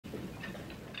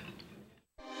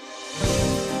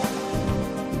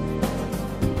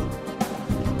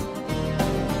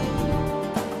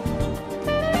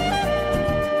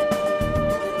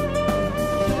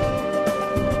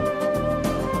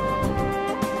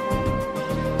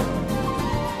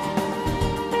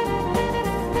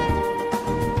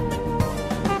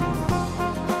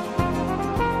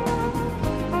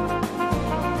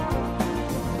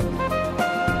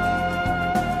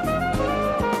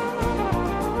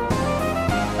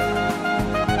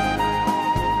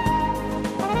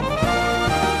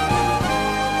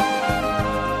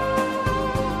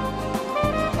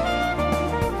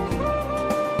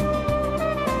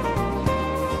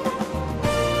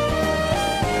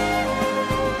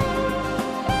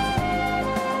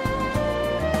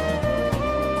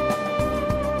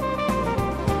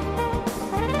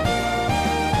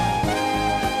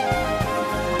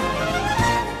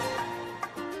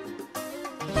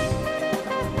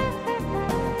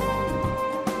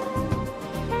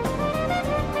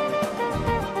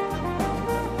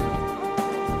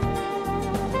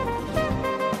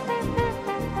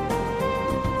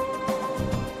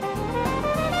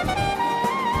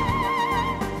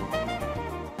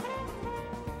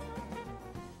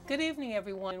Good evening,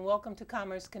 everyone, and welcome to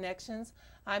Commerce Connections.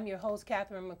 I'm your host,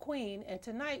 Catherine McQueen, and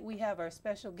tonight we have our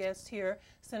special guest here,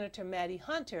 Senator Mattie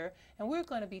Hunter, and we're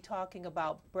going to be talking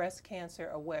about breast cancer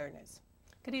awareness.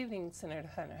 Good evening, Senator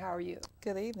Hunter. How are you?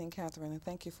 Good evening, Catherine, and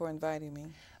thank you for inviting me.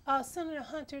 Senator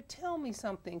Hunter, tell me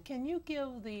something. Can you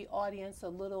give the audience a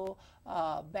little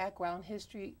background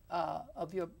history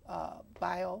of your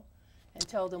bio and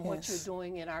tell them what you're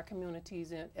doing in our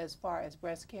communities as far as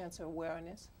breast cancer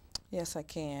awareness? Yes, I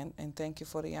can, and thank you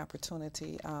for the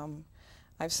opportunity.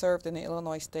 I've served in the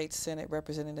Illinois State Senate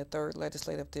representing the 3rd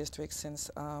Legislative District since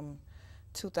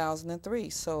 2003.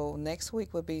 So next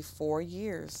week will be 4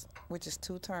 years, which is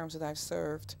 2 terms that I've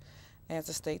served as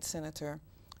a state senator.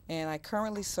 And I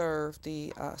currently serve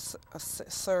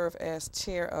as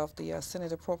chair of the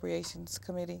Senate Appropriations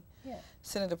Committee,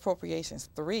 Senate Appropriations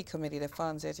 3 committee that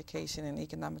funds education and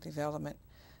economic development,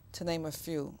 to name a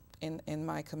few. In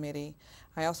my committee.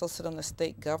 I also sit on the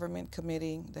State Government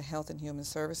Committee, the Health and Human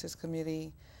Services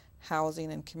Committee,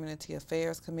 Housing and Community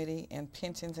Affairs Committee, and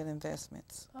Pensions and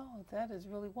Investments. Oh, that is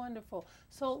really wonderful.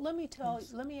 So let me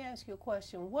ask you a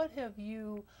question. What have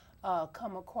you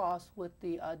come across with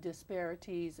the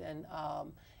disparities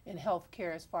in health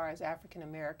care as far as African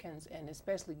Americans, and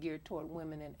especially geared toward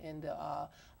women in the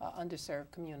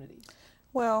underserved communities?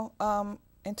 Well,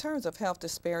 in terms of health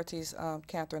disparities,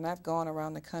 Catherine, I've gone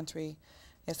around the country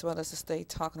as well as the state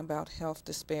talking about health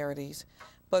disparities.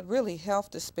 But really,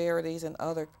 health disparities and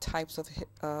other types of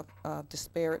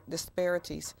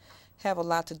disparities have a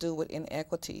lot to do with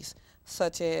inequities,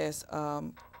 such as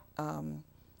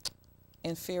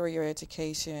inferior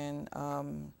education,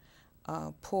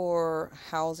 poor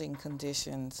housing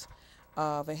conditions.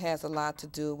 It has a lot to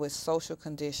do with social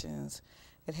conditions.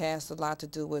 It has a lot to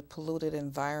do with polluted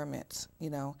environments, you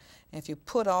know. And if you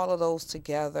put all of those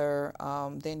together,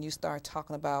 then you start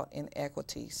talking about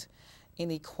inequities,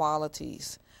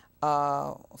 inequalities.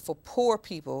 For poor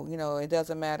people, you know, it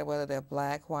doesn't matter whether they're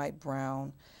black, white,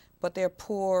 brown, but they're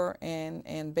poor,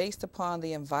 and based upon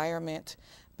the environment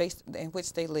in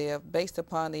which they live, based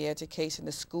upon the education,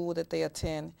 the school that they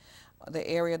attend, the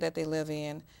area that they live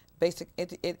in,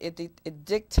 it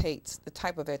dictates the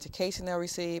type of education they'll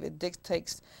receive. It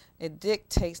dictates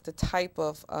the type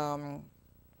of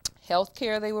health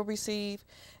care they will receive.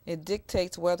 It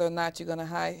dictates whether or not you're going to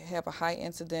have a high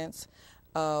incidence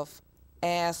of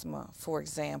asthma, for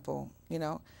example, you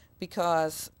know,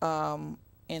 because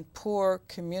in poor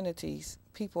communities,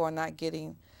 people are not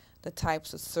getting the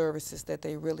types of services that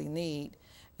they really need.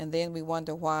 And then we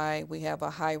wonder why we have a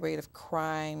high rate of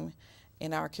crime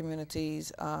in our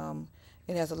communities.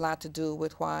 It has a lot to do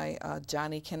with why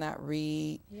Johnny cannot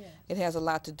read. Yeah. It has a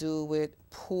lot to do with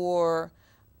poor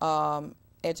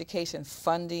education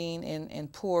funding in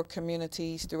poor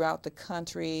communities throughout the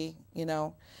country, you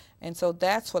know. And so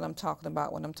that's what I'm talking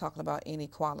about when I'm talking about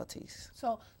inequalities.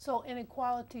 So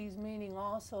inequalities meaning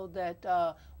also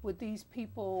that would these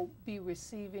people be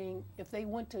receiving, if they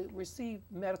went to receive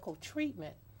medical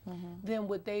treatment, then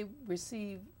would they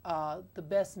receive the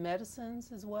best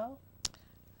medicines as well?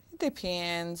 It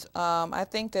depends. I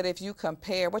think that if you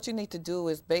compare, what you need to do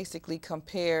is basically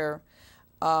compare,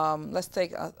 let's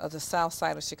take the south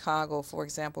side of Chicago, for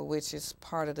example, which is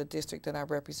part of the district that I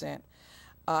represent.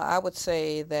 I would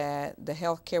say that the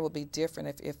health care would be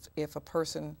different if a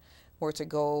person were to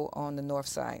go on the north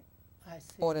side.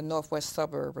 Or the northwest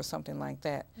suburb or something like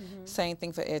that. Same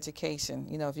thing for education.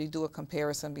 You know, if you do a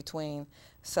comparison between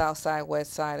south side,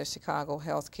 west side of Chicago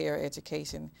healthcare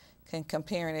education,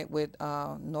 comparing it with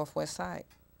northwest side.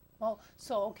 Well,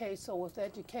 so with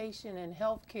education and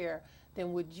healthcare,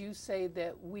 then would you say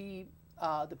that we,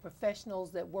 the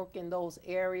professionals that work in those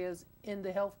areas in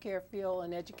the healthcare field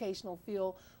and educational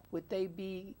field, would they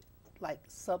be like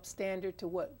substandard to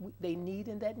what they need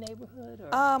in that neighborhood? Or?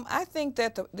 I think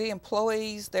that the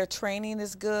employees, their training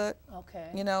is good. Okay.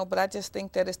 You know, but I just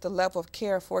think that it's the level of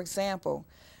care. For example,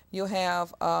 you'll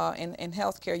have, in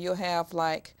healthcare, you'll have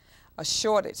like a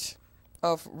shortage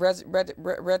of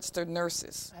registered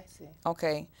nurses. I see.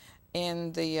 Okay.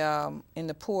 In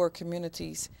the poor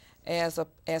communities as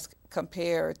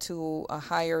compared to a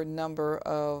higher number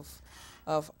of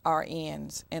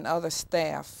RNs and other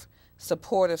staff,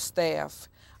 supportive staff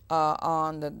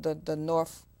on the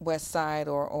northwest side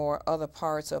or other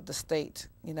parts of the state,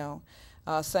 you know.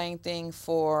 Same thing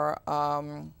for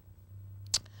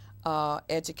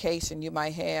education. You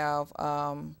might have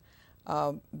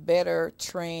better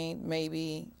trained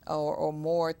maybe or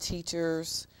more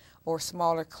teachers or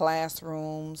smaller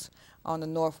classrooms on the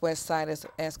northwest side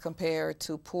as compared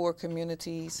to poor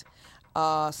communities,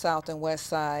 south and west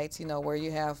sides, you know, where you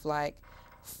have like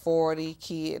 40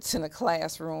 kids in a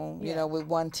classroom, you know, with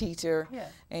one teacher. Yeah.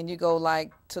 And you go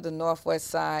like to the northwest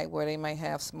side where they may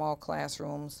have small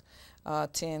classrooms,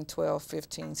 10, 12,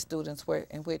 15 students,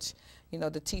 in which, you know,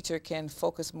 the teacher can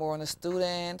focus more on the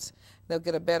students. They'll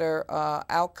get a better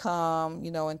outcome,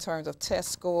 you know, in terms of test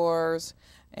scores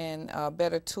and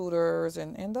better tutors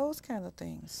and those kind of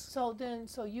things. So then,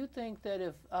 so you think that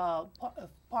if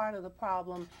part of the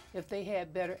problem, if they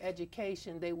had better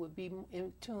education, they would be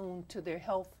in tune to their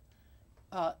health,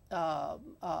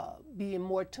 being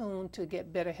more tuned to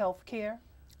get better health care?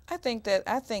 I think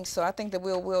so. I think that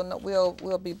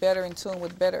we'll be better in tune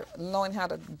with knowing how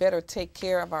to better take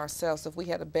care of ourselves if we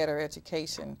had a better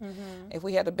education. Mm-hmm. If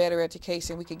we had a better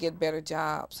education, we could get better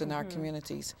jobs in our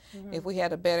communities. Mm-hmm. If we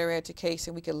had a better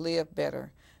education, we could live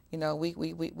better. You know, we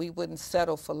wouldn't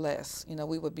settle for less. You know,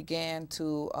 we would begin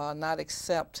to not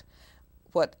accept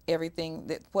what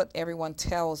everyone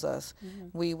tells us.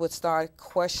 Mm-hmm. We would start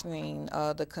questioning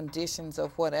the conditions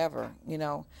of whatever, you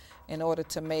know, in order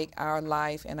to make our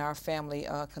life and our family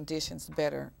conditions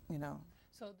better, you know.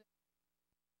 So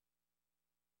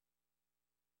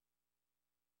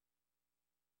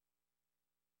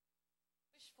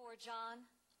wish for, John?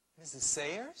 Mrs.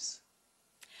 Sayers?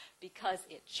 Because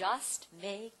it just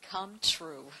may come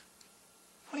true.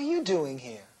 What are you doing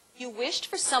here? You wished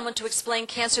for someone to explain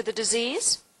cancer the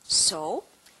disease, so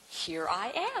here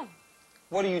I am.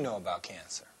 What do you know about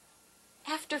cancer?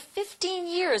 After 15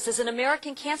 years as an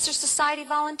American Cancer Society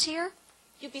volunteer,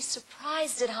 you'd be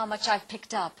surprised at how much I've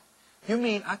picked up. You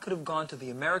mean I could have gone to the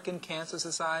American Cancer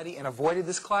Society and avoided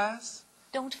this class?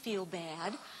 Don't feel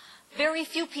bad. Very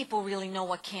few people really know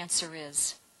what cancer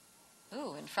is.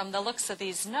 Ooh, and from the looks of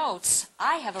these notes,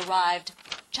 I have arrived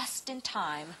just in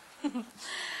time.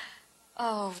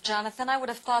 Oh, Jonathan, I would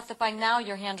have thought that by now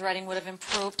your handwriting would have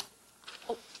improved.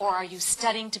 Oh, or are you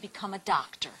studying to become a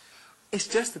doctor? It's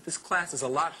just that this class is a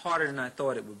lot harder than I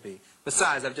thought it would be.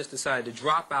 Besides, I've just decided to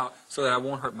drop out so that I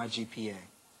won't hurt my GPA.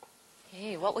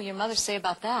 Hey, what will your mother say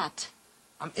about that?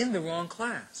 I'm in the wrong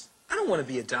class. I don't want to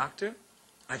be a doctor.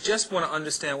 I just want to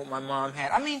understand what my mom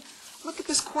had. I mean, look at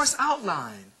this course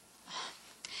outline.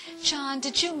 John,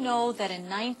 did you know that in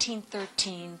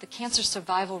 1913, the cancer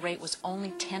survival rate was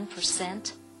only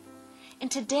 10%? And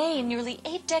today, nearly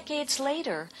 8 decades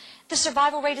later, the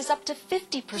survival rate is up to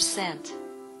 50%.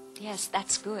 Yes,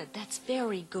 that's good. That's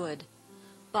very good.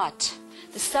 But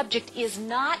the subject is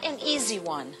not an easy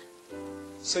one.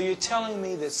 So you're telling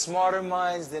me that smarter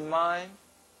minds than mine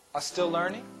are still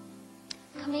learning?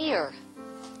 Come here.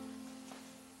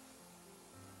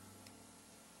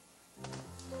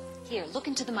 Here, look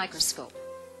into the microscope.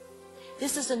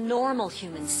 This is a normal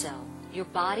human cell. Your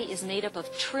body is made up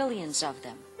of trillions of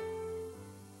them.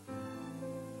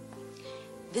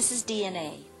 This is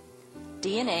DNA.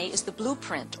 DNA is the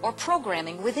blueprint or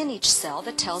programming within each cell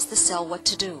that tells the cell what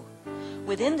to do.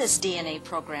 Within this DNA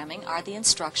programming are the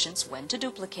instructions when to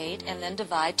duplicate and then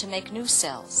divide to make new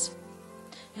cells.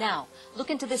 Now, look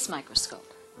into this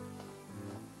microscope.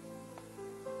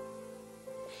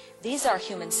 These are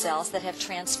human cells that have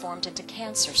transformed into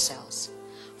cancer cells.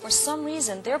 For some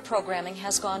reason, their programming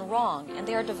has gone wrong and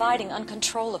they are dividing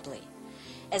uncontrollably.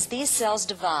 As these cells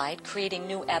divide, creating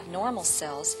new abnormal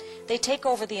cells, they take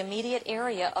over the immediate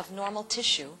area of normal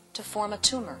tissue to form a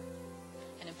tumor.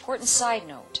 An important side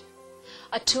note,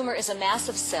 a tumor is a mass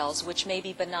of cells which may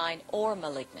be benign or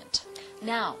malignant.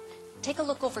 Now, take a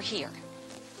look over here.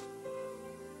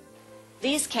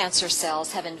 These cancer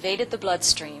cells have invaded the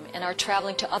bloodstream and are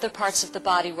traveling to other parts of the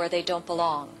body where they don't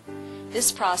belong.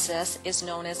 This process is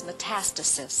known as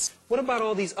metastasis. What about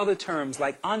all these other terms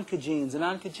like oncogenes and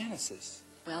oncogenesis?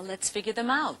 Well, let's figure them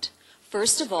out.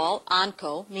 First of all,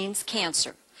 onco means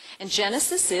cancer, and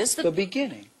genesis is the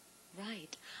beginning.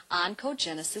 Right.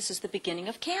 Oncogenesis is the beginning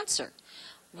of cancer.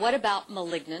 What about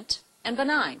malignant and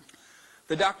benign?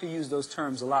 The doctor used those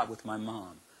terms a lot with my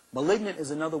mom. Malignant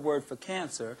is another word for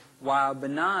cancer, while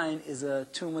benign is a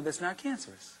tumor that's not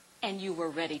cancerous. And you were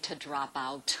ready to drop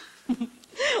out.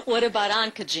 What about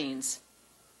oncogenes?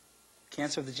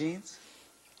 Cancer of the genes?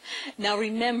 Now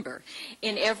remember,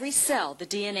 in every cell, the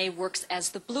DNA works as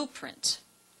the blueprint.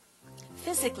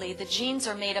 Physically, the genes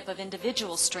are made up of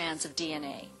individual strands of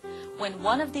DNA. When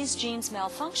one of these genes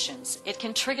malfunctions, it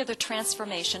can trigger the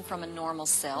transformation from a normal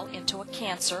cell into a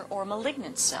cancer or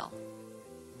malignant cell.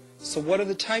 So what are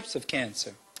the types of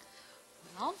cancer?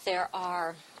 Well, there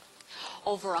are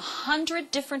over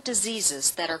 100 different diseases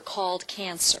that are called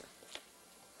cancer.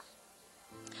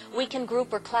 We can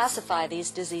group or classify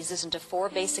these diseases into 4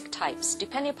 basic types,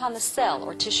 depending upon the cell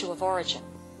or tissue of origin.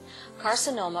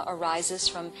 Carcinoma arises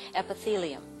from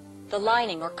epithelium, the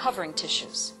lining or covering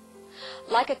tissues.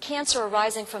 Like a cancer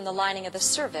arising from the lining of the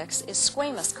cervix is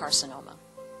squamous carcinoma.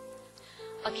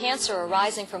 A cancer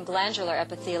arising from glandular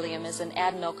epithelium is an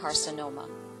adenocarcinoma.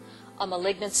 A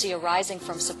malignancy arising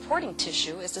from supporting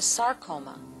tissue is a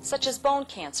sarcoma, such as bone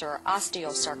cancer or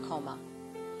osteosarcoma.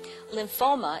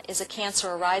 Lymphoma is a cancer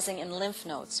arising in lymph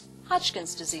nodes.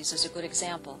 Hodgkin's disease is a good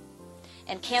example.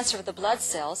 And cancer of the blood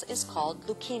cells is called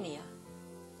leukemia.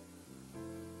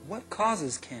 What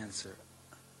causes cancer?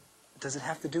 Does it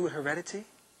have to do with heredity?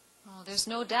 Oh, there's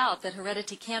no doubt that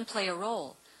heredity can play a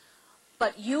role.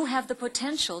 But you have the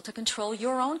potential to control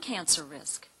your own cancer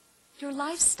risk. Your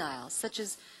lifestyle, such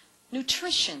as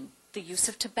nutrition, the use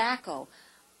of tobacco,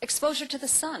 exposure to the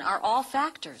sun, are all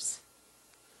factors.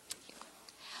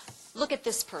 Look at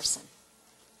this person.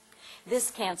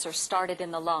 This cancer started in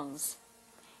the lungs.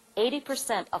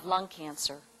 80% of lung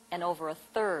cancer and over a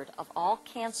third of all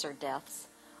cancer deaths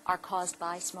are caused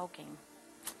by smoking.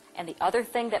 And the other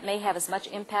thing that may have as much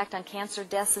impact on cancer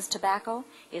deaths as tobacco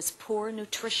is poor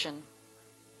nutrition.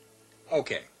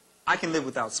 Okay, I can live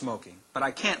without smoking, but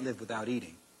I can't live without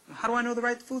eating. How do I know the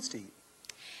right foods to eat?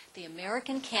 The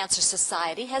American Cancer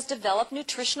Society has developed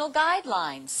nutritional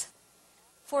guidelines.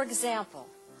 For example,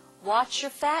 watch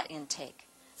your fat intake.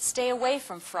 Stay away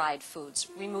from fried foods.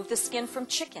 Remove the skin from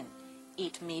chicken.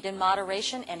 Eat meat in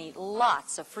moderation and eat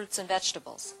lots of fruits and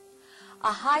vegetables.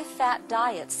 A high-fat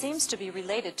diet seems to be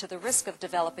related to the risk of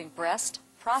developing breast,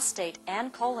 prostate,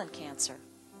 and colon cancer.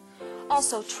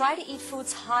 Also, try to eat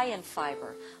foods high in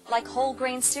fiber, like whole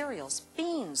grain cereals,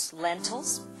 beans,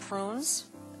 lentils, prunes,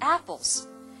 apples.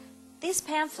 These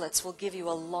pamphlets will give you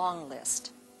a long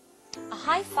list. A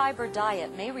high-fiber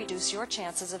diet may reduce your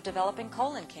chances of developing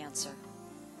colon cancer.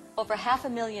 Over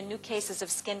 500,000 new cases of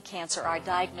skin cancer are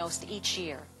diagnosed each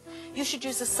year. You should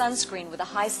use a sunscreen with a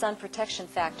high sun protection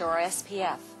factor or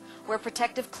SPF. Wear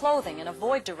protective clothing and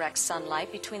avoid direct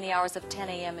sunlight between the hours of 10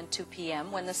 a.m. and 2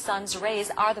 p.m. when the sun's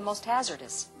rays are the most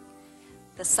hazardous.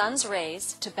 The sun's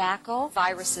rays, tobacco,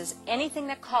 viruses, anything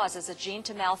that causes a gene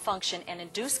to malfunction and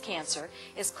induce cancer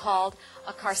is called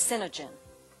a carcinogen.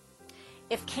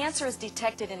 If cancer is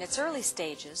detected in its early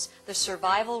stages, the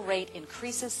survival rate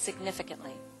increases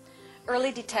significantly.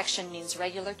 Early detection means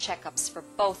regular checkups for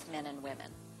both men and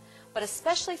women. But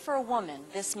especially for a woman,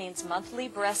 this means monthly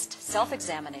breast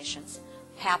self-examinations,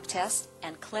 Pap tests,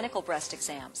 and clinical breast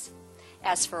exams.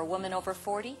 As for a woman over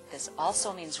 40, this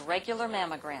also means regular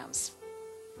mammograms.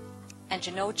 And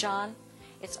you know, John,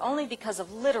 it's only because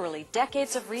of literally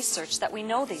decades of research that we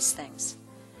know these things.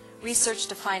 Research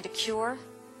to find a cure,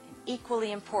 and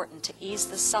equally important to ease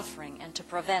the suffering and to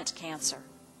prevent cancer.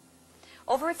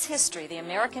 Over its history, the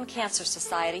American Cancer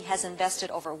Society has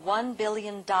invested over $1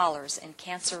 billion in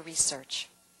cancer research.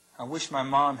 I wish my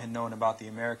mom had known about the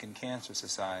American Cancer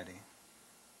Society,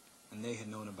 and they had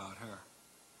known about her.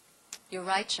 You're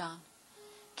right, John.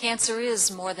 Cancer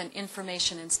is more than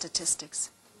information and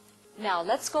statistics. Now,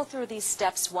 let's go through these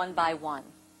steps one by one.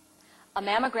 A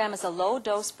mammogram is a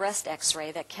low-dose breast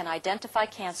X-ray that can identify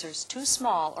cancers too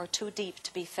small or too deep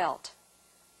to be felt.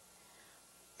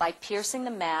 By piercing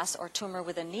the mass or tumor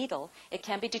with a needle, it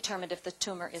can be determined if the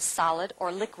tumor is solid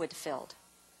or liquid-filled.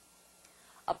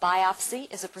 A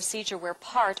biopsy is a procedure where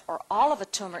part or all of a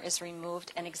tumor is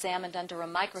removed and examined under a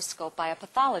microscope by a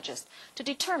pathologist to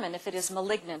determine if it is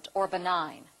malignant or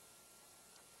benign.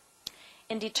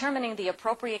 In determining the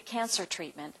appropriate cancer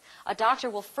treatment, a doctor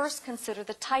will first consider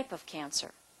the type of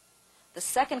cancer. The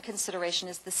second consideration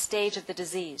is the stage of the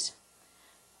disease.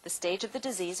 The stage of the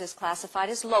disease is classified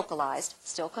as localized,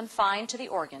 still confined to the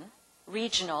organ,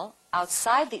 regional,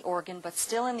 outside the organ but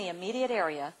still in the immediate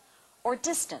area, or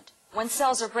distant, when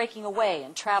cells are breaking away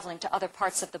and traveling to other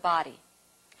parts of the body.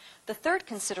 The third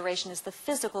consideration is the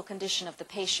physical condition of the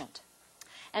patient.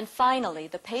 And finally,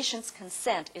 the patient's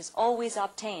consent is always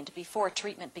obtained before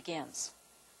treatment begins.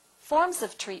 Forms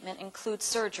of treatment include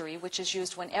surgery, which is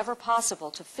used whenever possible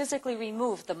to physically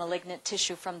remove the malignant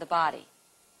tissue from the body.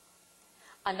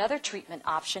 Another treatment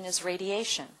option is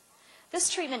radiation. This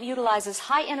treatment utilizes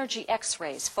high-energy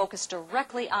X-rays focused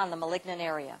directly on the malignant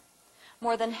area.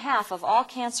 More than half of all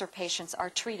cancer patients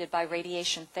are treated by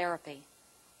radiation therapy.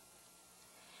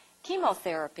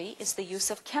 Chemotherapy is the use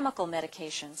of chemical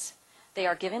medications. They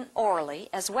are given orally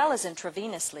as well as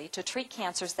intravenously to treat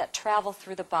cancers that travel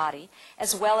through the body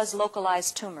as well as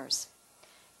localized tumors.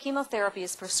 Chemotherapy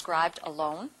is prescribed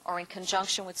alone or in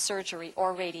conjunction with surgery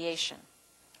or radiation.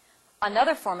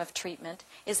 Another form of treatment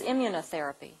is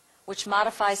immunotherapy, which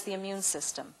modifies the immune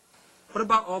system. What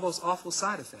about all those awful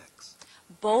side effects?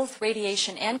 Both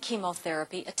radiation and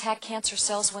chemotherapy attack cancer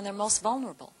cells when they're most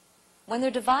vulnerable, when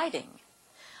they're dividing.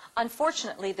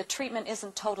 Unfortunately, the treatment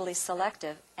isn't totally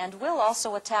selective and will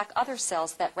also attack other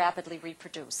cells that rapidly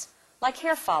reproduce, like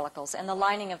hair follicles and the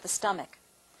lining of the stomach.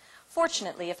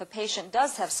 Fortunately, if a patient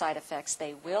does have side effects,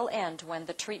 they will end when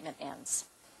the treatment ends.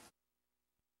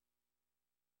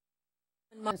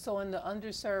 And so in the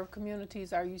underserved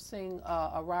communities, are you seeing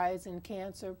a rise in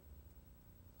cancer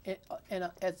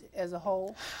as a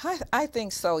whole? I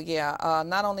think so, yeah.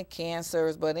 Not only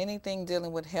cancers, but anything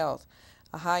dealing with health.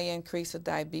 A high increase of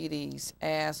diabetes,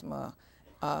 asthma,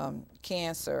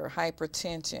 cancer,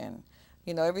 hypertension.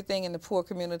 You know, everything in the poor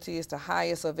community is the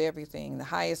highest of everything, the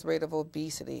highest rate of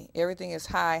obesity. Everything is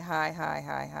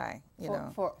high, you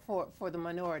know. For the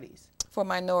minorities? For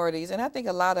minorities. And I think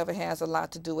a lot of it has a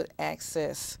lot to do with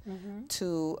access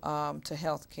to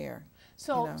health care.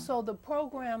 So, you know. So the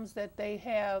programs that they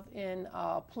have in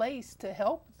place to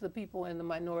help the people in the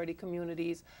minority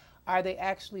communities, are they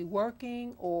actually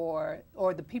working, or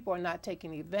the people are not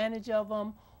taking advantage of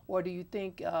them? Or do you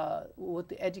think with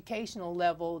the educational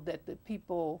level that the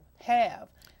people have,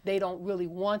 they don't really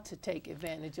want to take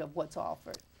advantage of what's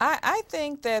offered? I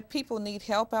think that people need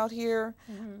help out here.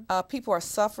 People are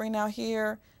suffering out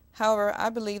here. However, I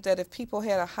believe that if people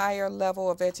had a higher level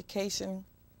of education,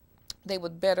 they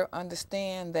would better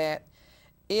understand that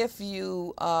if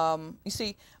you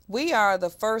see, we are the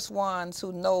first ones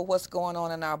who know what's going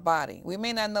on in our body. We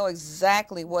may not know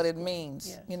exactly what it means,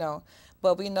 yes. you know,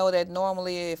 but we know that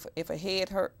normally if a head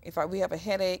hurt, we have a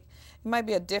headache, it might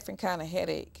be a different kind of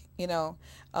headache, you know.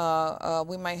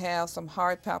 We might have some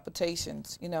heart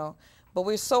palpitations, you know, but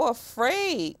we're so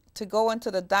afraid to go into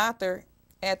the doctor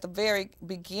at the very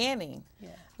beginning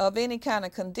of any kind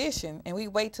of condition, and we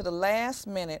wait to the last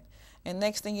minute, and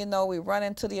next thing you know, we run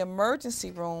into the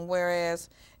emergency room, whereas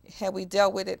had we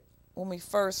dealt with it when we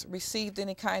first received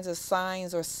any kinds of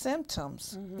signs or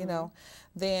symptoms, you know,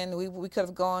 then we could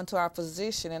have gone to our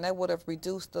physician, and that would have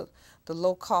reduced the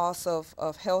low cost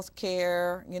of health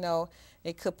care. You know,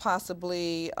 it could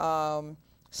possibly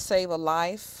save a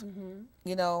life,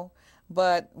 you know,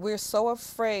 but we're so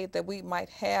afraid that we might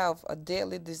have a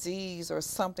deadly disease or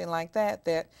something like that,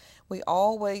 that we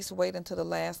always wait until the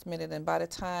last minute, and by the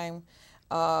time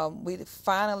we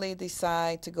finally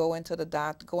decide to go into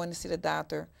to see the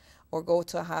doctor or go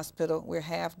to a hospital, we're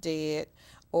half dead,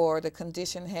 or the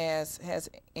condition has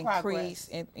increased,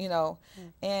 and, you know,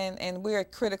 and we're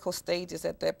at critical stages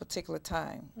at that particular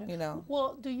time, you know.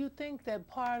 Well, do you think that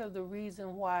part of the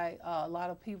reason why a lot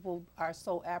of people are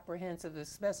so apprehensive,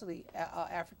 especially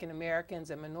African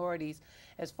Americans and minorities,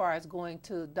 as far as going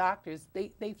to doctors,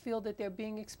 they feel that they're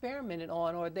being experimented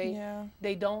on, or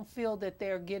they don't feel that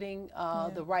they're getting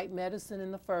the right medicine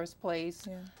in the first place,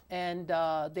 and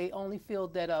they only feel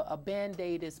that a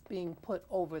Band-Aid is being put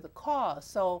over the cause.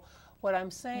 So what I'm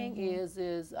saying is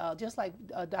just like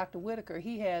Dr. Whitaker,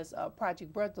 he has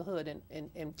Project Brotherhood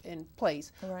in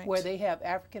place, where they have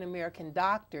African American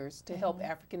doctors to help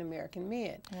African American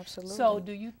men. Absolutely. So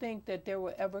do you think that there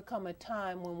will ever come a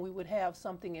time when we would have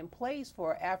something in place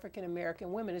for African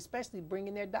American women, especially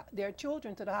bringing their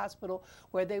children to the hospital,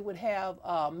 where they would have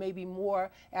maybe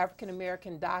more African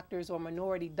American doctors or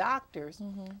minority doctors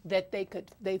that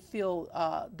they feel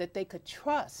that they could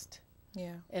trust?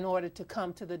 In order to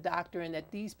come to the doctor, and that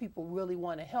these people really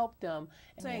want to help them.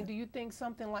 Saying, do you think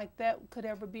something like that could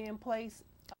ever be in place?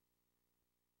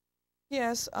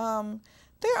 Yes,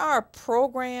 there are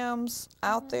programs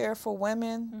out there for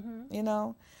women, you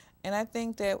know, and I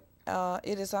think that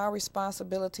it is our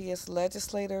responsibility as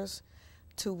legislators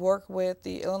to work with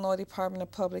the Illinois Department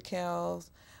of Public Health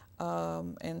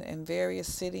and various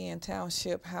city and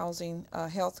township housing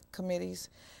health committees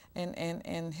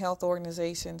and health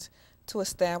organizations to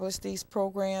establish these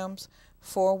programs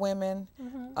for women.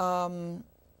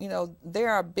 You know, there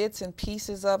are bits and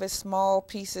pieces of it, small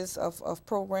pieces of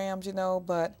programs, you know,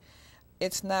 but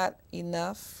it's not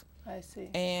enough. I see.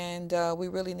 And we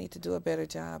really need to do a better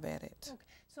job at it. Okay.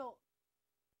 So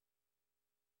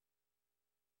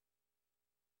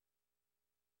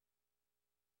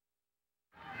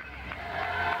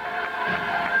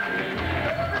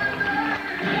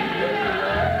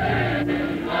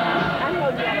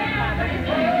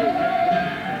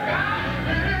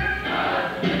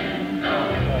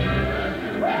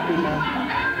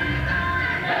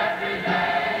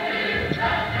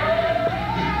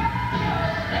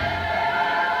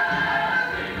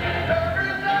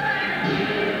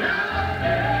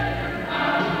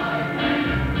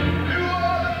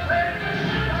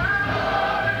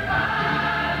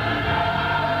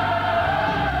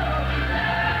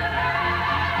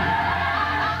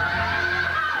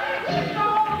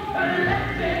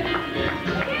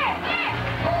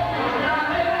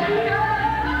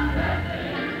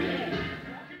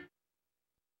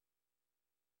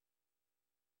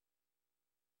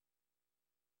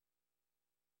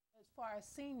far as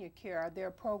senior care, are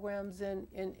there programs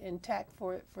intact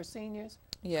for seniors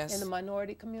Yes. in the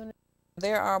minority community?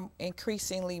 There are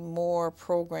increasingly more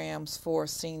programs for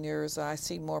seniors. I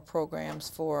see more programs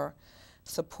for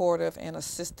supportive and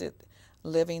assisted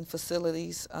living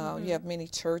facilities. You have many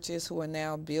churches who are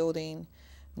now building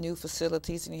new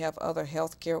facilities, and you have other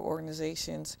healthcare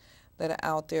organizations that are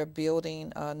out there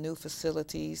building new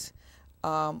facilities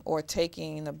or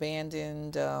taking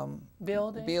abandoned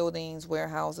buildings,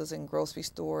 warehouses, and grocery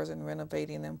stores and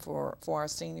renovating them for our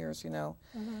seniors, you know.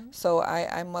 So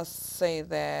I must say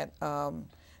that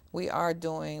we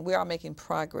are making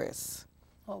progress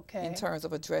in terms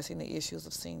of addressing the issues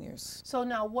of seniors. So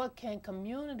now what can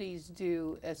communities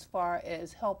do as far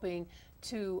as helping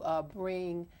to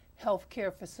bring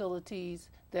healthcare facilities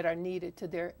that are needed to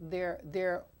their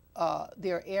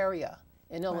area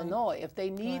in Illinois? If they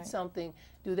need something,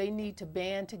 do they need to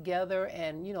band together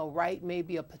and, you know, write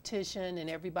maybe a petition and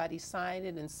everybody sign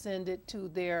it and send it to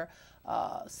their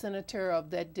senator of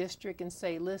that district and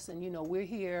say, listen, you know, we're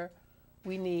here,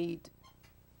 we need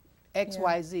X,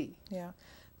 Y, Z? Yeah.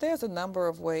 There's a number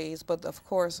of ways, but of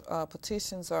course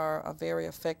petitions are a very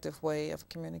effective way of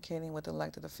communicating with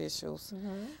elected officials.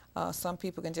 Some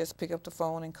people can just pick up the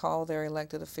phone and call their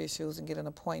elected officials and get an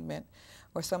appointment,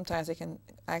 or sometimes they can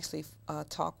actually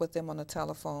talk with them on the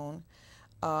telephone.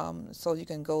 So you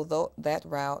can go that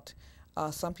route.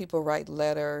 Some people write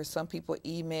letters, some people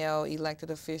email elected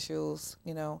officials,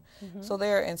 you know. So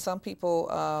and some people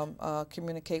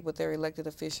communicate with their elected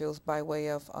officials by way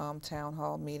of town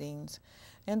hall meetings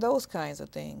and those kinds of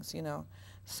things, you know.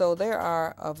 So there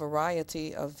are a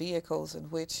variety of vehicles in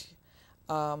which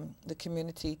the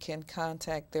community can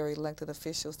contact their elected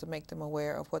officials to make them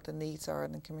aware of what the needs are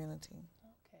in the community.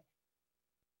 Okay.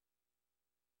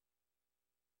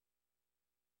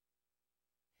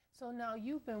 So now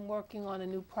you've been working on a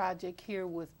new project here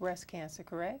with breast cancer,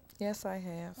 correct? Yes, I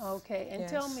have. Okay, and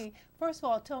tell me, first of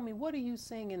all, tell me, what are you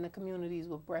seeing in the communities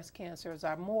with breast cancers?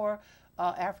 Are more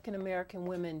African American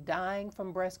women dying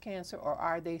from breast cancer, or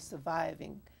are they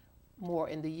surviving more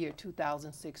in the year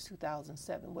 2006,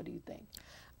 2007? What do you think?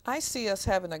 I see us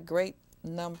having a great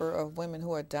number of women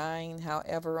who are dying.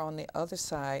 However, on the other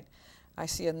side, I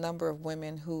see a number of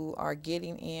women who are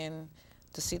getting in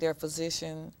to see their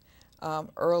physician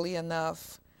early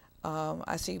enough.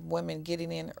 I see women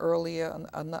getting in earlier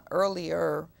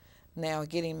now,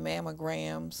 getting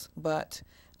mammograms, but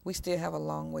we still have a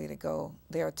long way to go.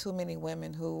 There are too many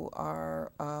women who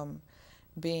are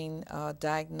being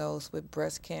diagnosed with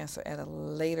breast cancer at a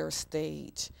later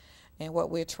stage. And what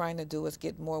we're trying to do is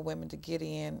get more women to get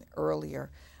in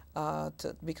earlier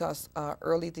because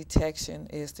early detection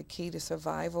is the key to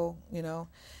survival, you know.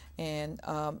 And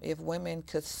if women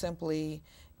could simply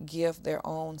give their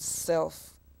own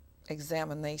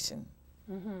self-examination,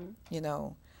 you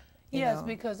know. Yes,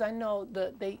 because I know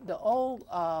the old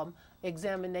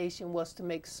examination was to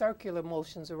make circular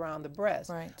motions around the breast.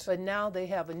 Right. But now they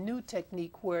have a new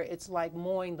technique where it's like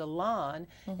mowing the lawn,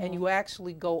 and you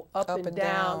actually go up and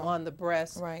down on the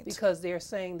breast, because they're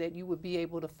saying that you would be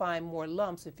able to find more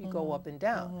lumps if you go up and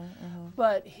down.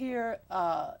 But here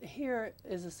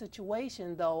is a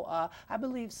situation, though. I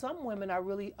believe some women are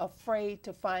really afraid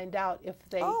to find out if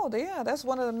they... Oh, yeah, that's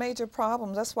one of the major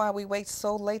problems. That's why we wait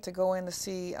so late to go in to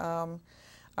see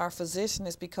our physician,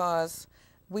 is because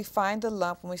we find the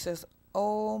lump and we says,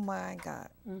 oh my God,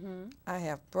 I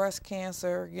have breast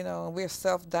cancer, you know, and we're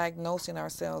self-diagnosing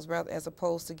ourselves rather as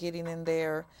opposed to getting in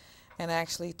there and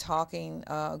actually talking,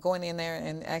 going in there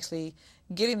and actually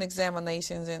getting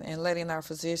examinations and letting our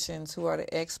physicians, who are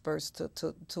the experts,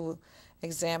 to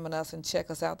examine us and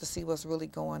check us out to see what's really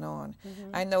going on.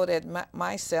 I know that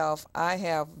myself, I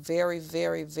have very,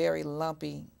 very, very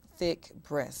lumpy, thick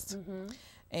breasts.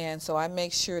 And so I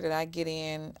make sure that I get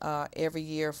in every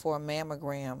year for a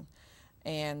mammogram.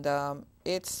 And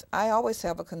I always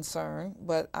have a concern,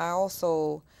 but I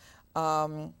also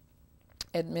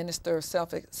administer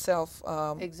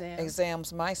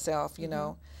exams myself, you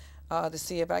know, to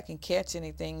see if I can catch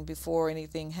anything before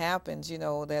anything happens, you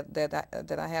know,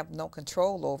 that I have no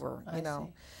control over, you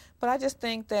know. But I just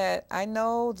think that I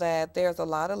know that there's a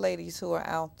lot of ladies who are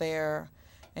out there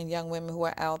and young women who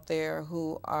are out there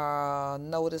who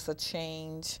notice a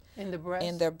change in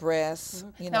their breasts.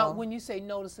 You now, know. when you say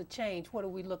notice a change, what are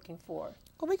we looking for?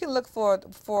 Well, we can look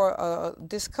for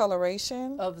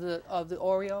discoloration of the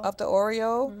Oreo. Of the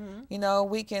Oreo, you know.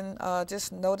 We can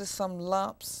just notice some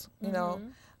lumps, you know,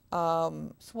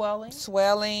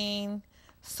 swelling.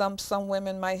 Some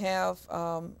women might have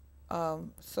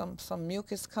some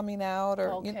mucus coming out,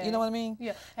 or Okay. you know what I mean?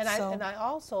 Yeah, and I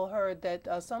also heard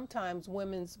that sometimes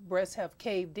women's breasts have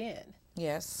caved in.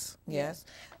 Yes, Yeah. yes.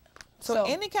 So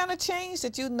any kind of change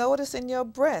that you notice in your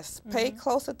breast, pay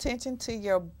close attention to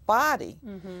your body.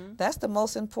 That's the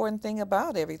most important thing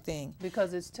about everything.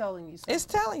 Because it's telling you something. It's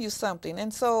telling you something.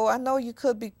 And so I know you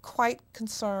could be quite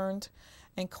concerned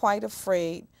and quite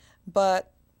afraid,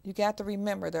 but you got to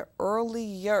remember, the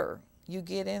earlier you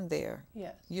get in there,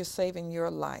 Yes. you're saving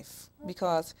your life,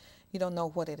 because you don't know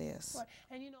what it is. Right.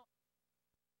 And you know,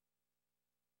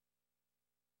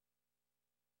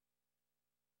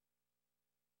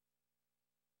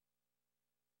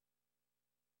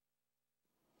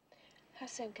 how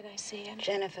soon can I see him?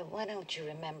 Jennifer, why don't you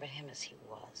remember him as he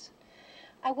was?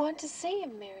 I want to see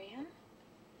him, Miriam.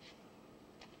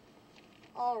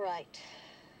 All right.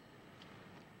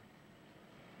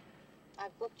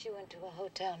 I've booked you into a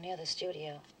hotel near the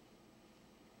studio.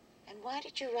 And why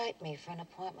did you write me for an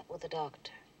appointment with the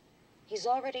doctor? He's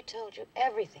already told you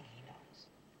everything he knows.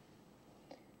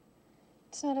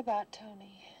 It's not about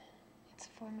Tony. It's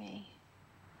for me.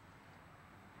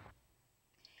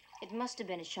 It must have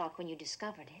been a shock when you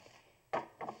discovered it.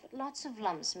 But lots of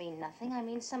lumps mean nothing. I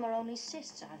mean, some are only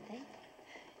cysts, aren't they?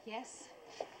 Yes,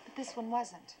 but this one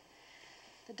wasn't.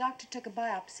 The doctor took a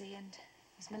biopsy and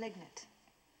it was malignant.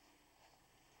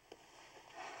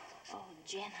 Oh,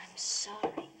 Jen, I'm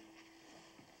sorry.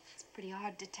 It's pretty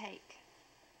hard to take.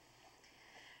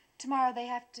 Tomorrow they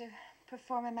have to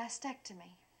perform a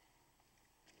mastectomy.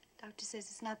 Doctor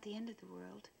says it's not the end of the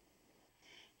world.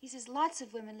 He says lots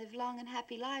of women live long and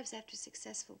happy lives after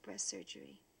successful breast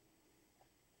surgery.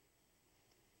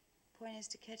 Point is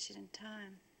to catch it in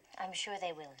time. I'm sure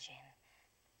they will, Jen.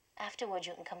 Afterwards,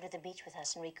 you can come to the beach with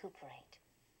us and recuperate.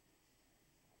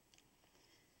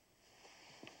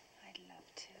 I'd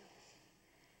love to.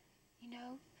 You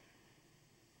know,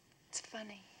 it's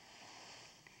funny.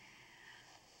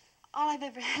 All I've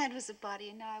ever had was a body,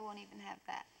 and now I won't even have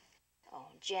that.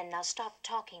 Oh, Jen, now stop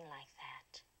talking like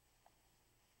that.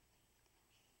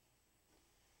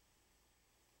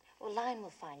 Well, Lion will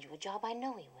find you a job. I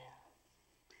know he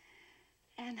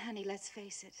will. And, honey, let's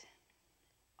face it.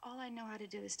 All I know how to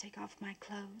do is take off my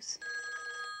clothes.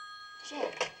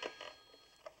 Jen.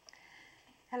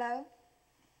 Hello?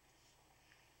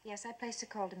 Yes, I placed a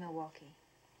call to Milwaukee.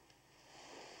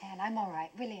 And I'm all right.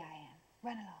 Really, I am.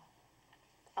 Run along.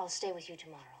 I'll stay with you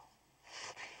tomorrow.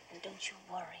 And don't you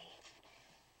worry.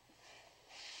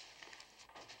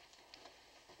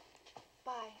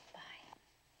 Bye. Bye.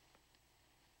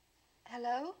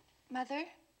 Hello? Mother?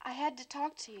 I had to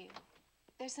talk to you.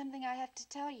 There's something I have to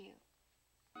tell you.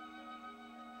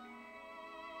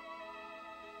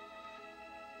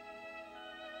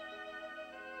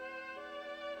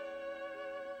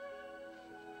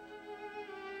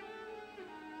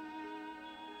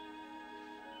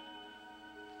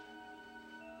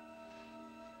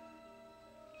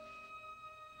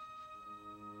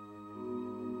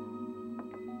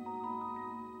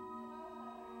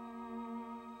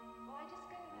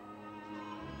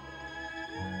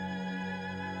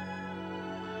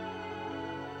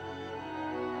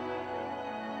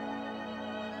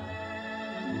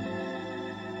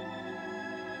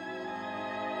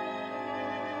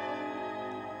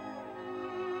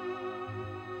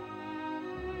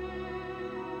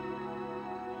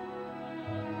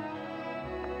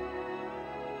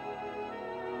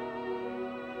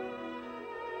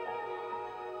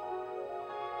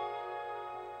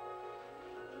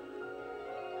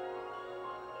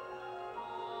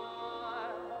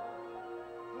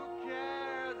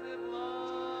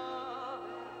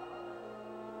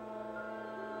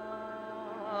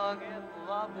 If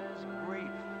love is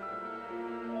brief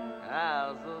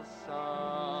as the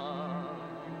sun,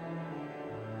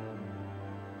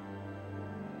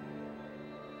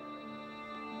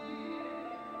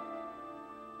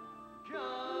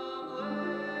 come live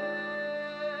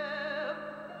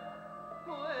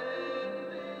with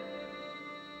me.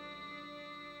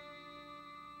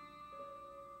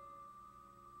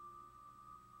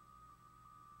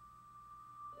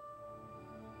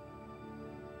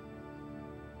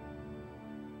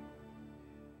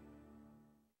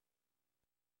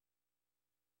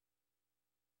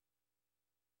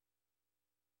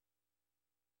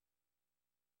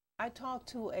 I talked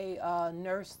to a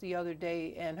nurse the other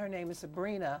day, and her name is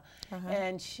Sabrina,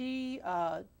 and she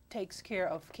takes care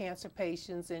of cancer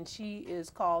patients, and she is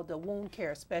called the wound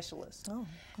care specialist. Oh,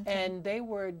 okay. And they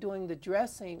were doing the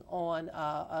dressing on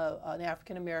an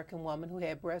African-American woman who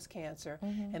had breast cancer,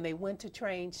 and they went to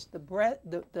change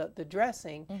the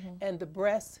dressing, and the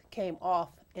breast came off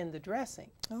in the dressing.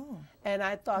 Oh. And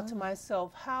I thought to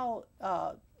myself, how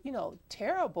you know,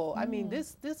 terrible. I mean,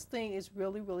 this thing is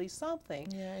really, really something.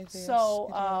 Yeah, it is.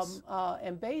 So, It is.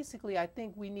 and basically, I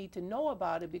think we need to know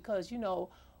about it because, you know,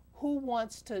 who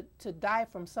wants to die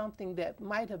from something that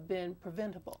might have been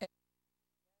preventable?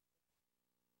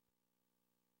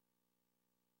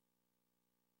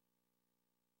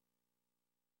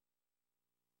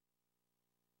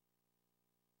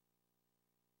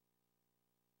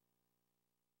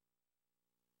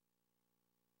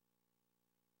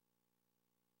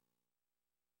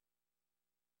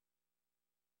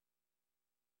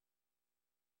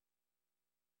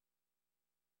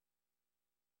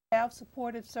 Have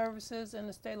supportive services in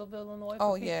the state of Illinois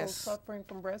for people yes. suffering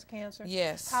from breast cancer?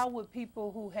 Yes. How would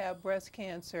people who have breast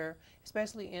cancer,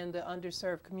 especially in the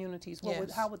underserved communities,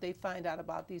 how would they find out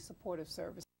about these supportive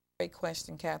services? Great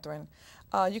question, Catherine.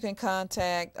 You can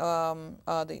contact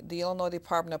the Illinois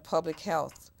Department of Public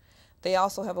Health. They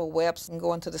also have a website. You can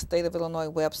go into the State of Illinois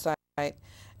website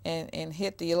and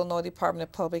hit the Illinois Department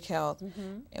of Public Health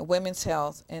and Women's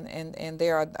Health, and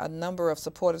there are a number of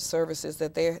supportive services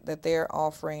that they're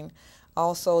offering.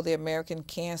 Also, the American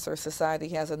Cancer Society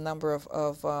has a number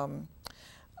of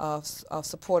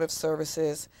supportive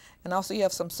services, and also you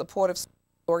have some supportive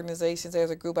organizations. There's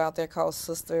a group out there called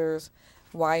Sisters,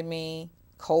 Why Me,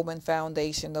 Coleman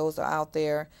Foundation. Those are out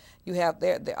there. You have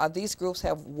these groups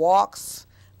have walks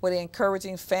where they're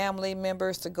encouraging family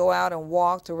members to go out and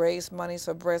walk to raise money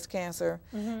for breast cancer.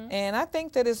 And I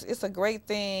think that it's a great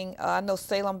thing. I know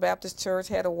Salem Baptist Church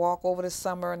had a walk over the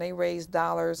summer and they raised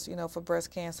dollars, you know, for breast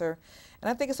cancer. And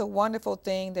I think it's a wonderful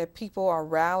thing that people are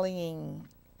rallying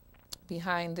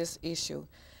behind this issue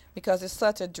because it's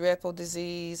such a dreadful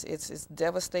disease. It's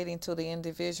devastating to the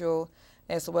individual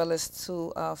as well as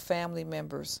to family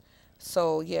members.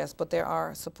 So yes, but there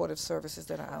are supportive services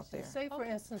that are out there. Say, for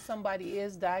instance, somebody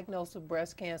is diagnosed with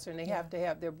breast cancer and they have to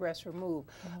have their breast removed.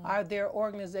 Are there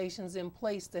organizations in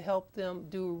place to help them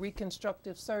do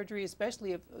reconstructive surgery,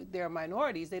 especially if they're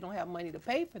minorities? They don't have money to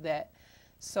pay for that.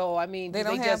 So, I mean, they do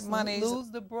don't they have just money. Lose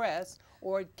the breast,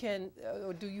 or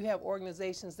do you have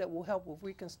organizations that will help with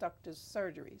reconstructive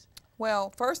surgeries?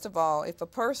 Well, first of all, if a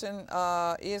person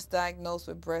is diagnosed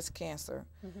with breast cancer,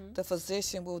 the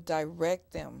physician will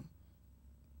direct them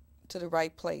to the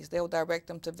right place. They will direct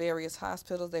them to various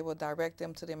hospitals. They will direct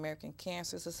them to the American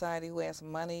Cancer Society, who has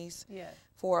monies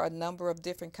for a number of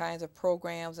different kinds of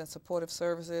programs and supportive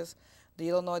services. The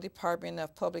Illinois Department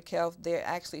of Public Health, they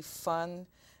actually fund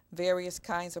various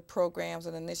kinds of programs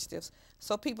and initiatives.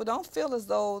 So people don't feel as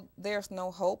though there's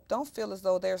no hope. Don't feel as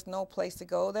though there's no place to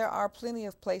go. There are plenty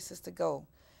of places to go.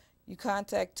 You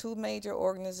contact two major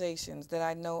organizations that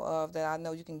I know of that I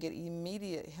know you can get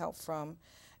immediate help from,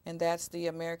 and that's the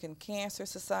American Cancer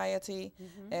Society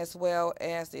as well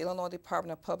as the Illinois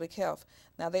Department of Public Health.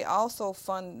 Now, they also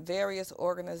fund various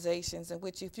organizations in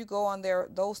which if you go on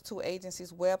those two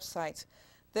agencies' websites,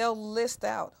 they'll list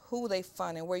out who they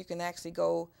fund and where you can actually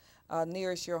go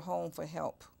nearest your home for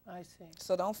help. I see.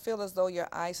 So don't feel as though you're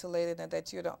isolated and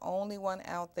that you're the only one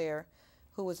out there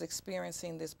who is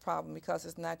experiencing this problem, because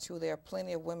it's not true. There are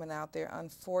plenty of women out there,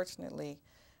 unfortunately,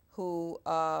 who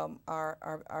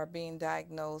are being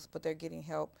diagnosed, but they're getting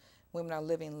help. Women are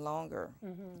living longer,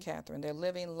 Catherine. They're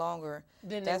living longer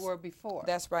than they were before.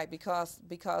 That's right, because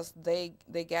they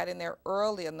got in there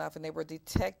early enough and they were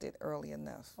detected early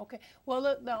enough. Okay. Well,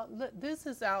 look, now this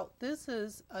is out. This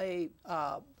is a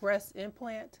breast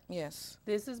implant. Yes.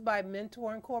 This is by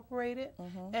Mentor Incorporated,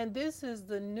 and this is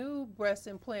the new breast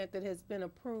implant that has been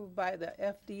approved by the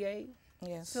FDA.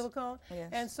 Yes. Silicone. Yes.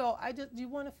 And so do you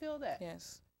want to feel that?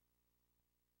 Yes.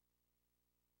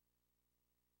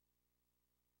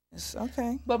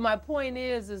 Okay. But my point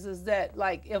is that,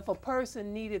 like, if a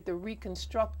person needed the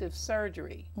reconstructive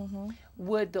surgery,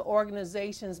 would the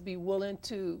organizations be willing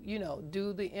to, you know,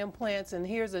 do the implants? And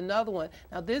here's another one.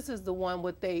 Now, this is the one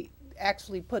where they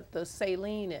actually put the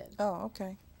saline in. Oh,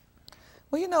 okay.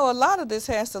 Well, you know, a lot of this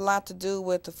has a lot to do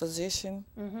with the physician.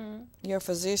 Your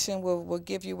physician will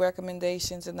give you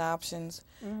recommendations and options,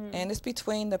 and it's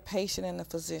between the patient and the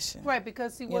physician. Right,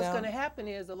 because see, what's going to happen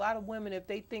is a lot of women, if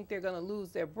they think they're going to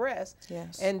lose their breast,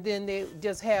 and then they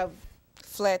just have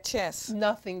flat chest,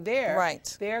 nothing there,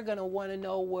 right, they're going to want to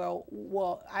know,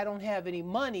 well, I don't have any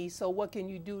money, so what can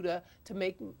you do to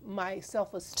make my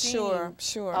self-esteem,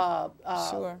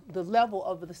 the level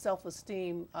of the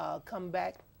self-esteem come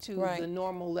back to the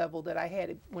normal level that I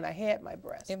had when I had my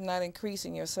breast. If not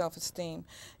increasing your self-esteem.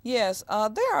 Yes,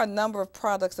 there are a number of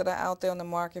products that are out there on the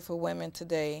market for women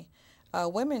today.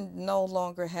 women no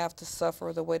longer have to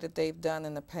suffer the way that they've done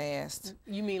in the past.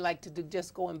 You mean like to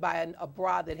just go and buy a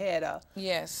bra that had a...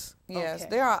 Yes, yes. Okay.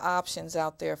 There are options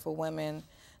out there for women.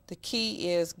 The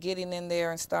key is getting in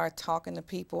there and start talking to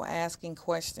people, asking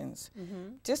questions.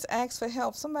 Just ask for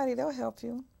help. Somebody, they'll help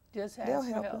you. Just ask They'll for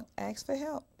help help. you. Ask for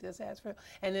help. Just ask for help.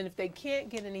 And then if they can't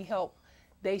get any help,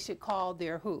 they should call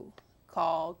their who?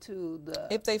 Call to the...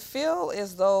 If they feel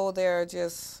as though they're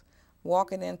just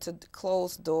walking into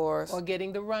closed doors. Or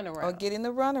getting the runaround. Or getting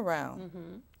the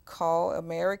runaround. Call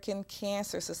American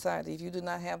Cancer Society. If you do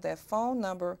not have that phone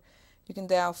number, you can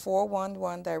dial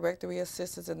 411 Directory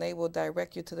Assistance, and they will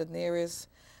direct you to the nearest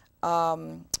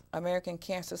American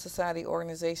Cancer Society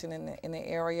organization in the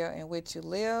area in which you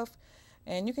live.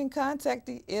 And you can contact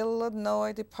the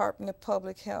Illinois Department of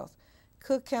Public Health.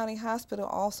 Cook County Hospital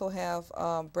also have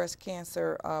breast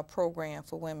cancer program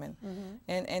for women.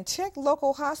 And check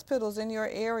local hospitals in your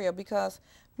area, because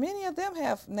many of them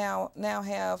have now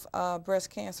have breast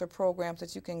cancer programs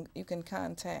that you can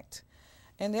contact,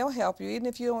 and they'll help you even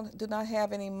if you do not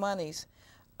have any monies.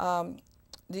 The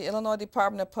Illinois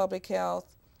Department of Public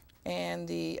Health and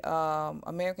the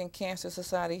American Cancer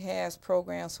Society has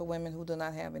programs for women who do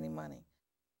not have any money.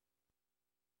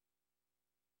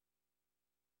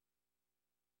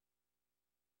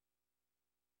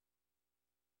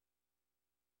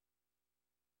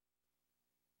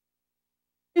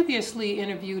 Previously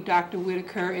interviewed Dr.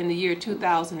 Whitaker in the year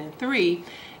 2003,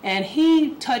 and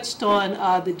he touched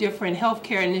on the different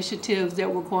healthcare initiatives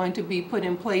that were going to be put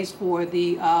in place for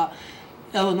the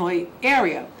Illinois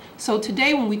area. So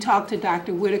today when we talk to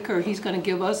Dr. Whitaker, he's going to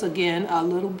give us again a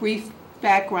little brief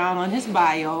background on his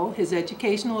bio, his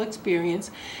educational experience,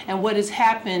 and what has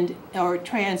happened or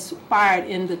transpired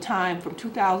in the time from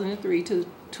 2003 to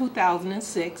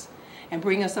 2006, and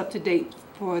bring us up to date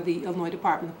for the Illinois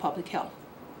Department of Public Health.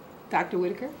 Dr.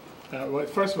 Whitaker? Well,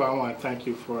 first of all, I want to thank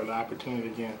you for the opportunity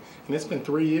again. And it's been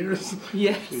 3 years.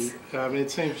 Yes.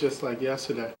 It seems just like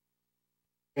yesterday.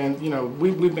 And, you know,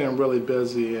 we've been really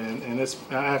busy, and it's,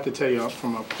 I have to tell you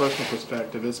from a personal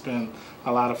perspective, it's been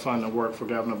a lot of fun to work for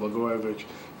Governor Blagojevich.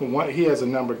 He has a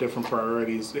number of different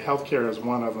priorities. Healthcare is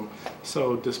one of them.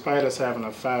 So despite us having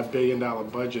a $5 billion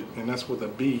budget, and that's with a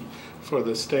B for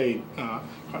the state,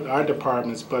 our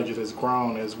department's budget has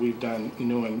grown as we've done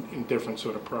new and different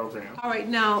sort of programs. All right,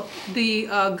 now the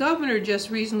governor just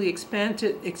recently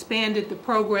expanded the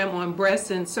program on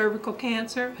breast and cervical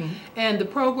cancer, and the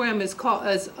program is called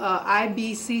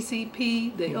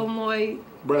IBCCP, the Illinois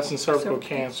Breast and Cervical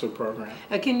Cancer Program.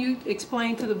 Can you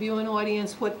explain to the viewing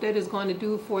audience what that is going to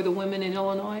do for the women in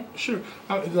Illinois? Sure.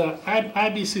 The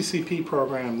IBCCP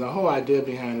program, the whole idea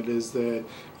behind it is that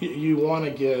you want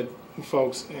to get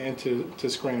folks into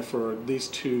screening for these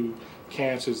two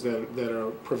cancers that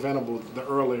are preventable the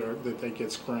earlier that they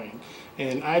get screened.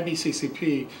 And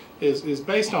IBCCP is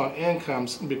based on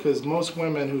incomes, because most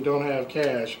women who don't have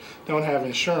cash, don't have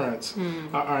insurance,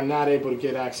 are not able to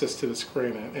get access to the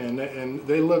screening. And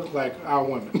they look like our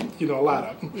women, you know, a lot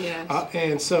of them. Yes.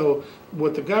 And so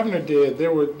what the governor did,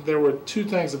 there were two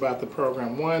things about the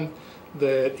program. One,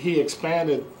 that he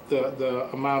expanded the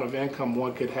amount of income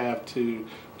one could have to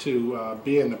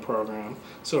be in the program.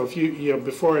 So if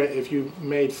if you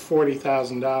made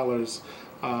 $40,000,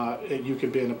 you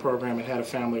could be in the program and had a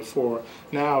family of 4.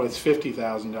 Now it's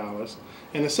 $50,000.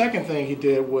 And the second thing he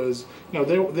did was, you know,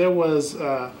 there was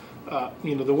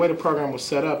you know, the way the program was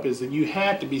set up is that you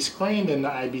had to be screened in the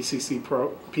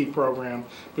IBCCP program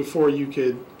before you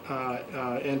could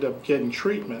end up getting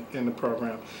treatment in the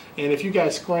program. And if you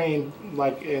got screened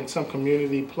like in some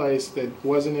community place that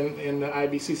wasn't in the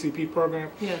IBCCP program,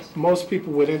 yes, most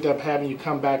people would end up having you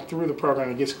come back through the program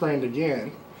and get screened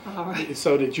again. All right.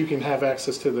 So that you can have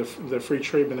access to the free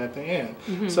treatment at the end.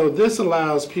 So this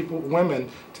allows women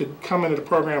to come into the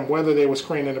program whether they were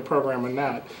screened in the program or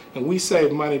not. And we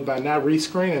save money by not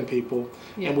re-screening people,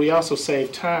 and we also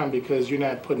save time because you're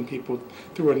not putting people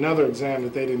through another exam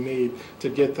that they didn't need to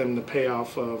get them the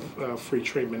payoff of free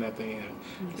treatment at the end.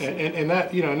 And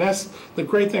that, you know, and that's the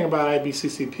great thing about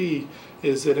IBCCP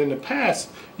is that in the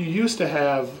past you used to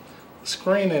have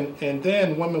screening, and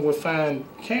then women would find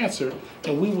cancer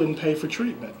and we wouldn't pay for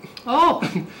treatment. Oh.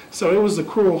 So it was a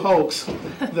cruel hoax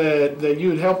that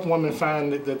you'd help women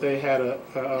find that they had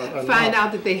find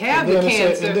out that they have the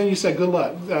cancer. And then you say, good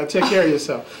luck, take care of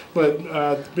yourself.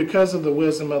 But because of the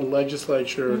wisdom of the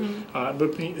legislature,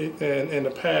 but in the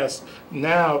past,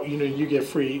 now, you know, you get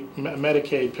free,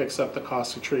 Medicaid picks up the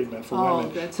cost of treatment for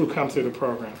women who come through the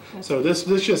program. So this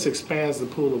just expands the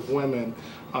pool of women.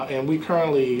 And we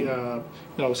currently, you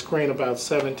know, screen about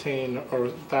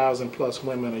 17,000 plus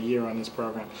women a year on this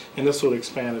program, and this will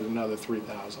expand it another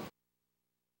 3,000.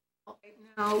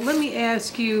 Now, let me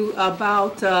ask you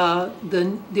about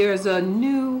there's a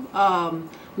new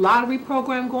lottery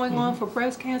program going on for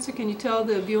breast cancer. Can you tell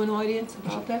the viewing audience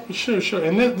about that? Sure.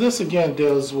 And this again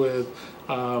deals with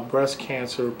breast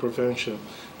cancer prevention.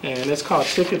 And it's called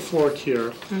Ticket for a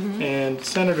Cure. And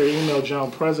Senator Emo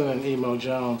Jones, President Emo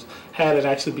Jones, had it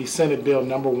actually be Senate Bill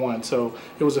 #1. So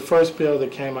it was the first bill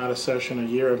that came out of session a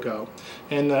year ago.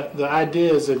 And the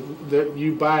idea is that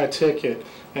you buy a ticket,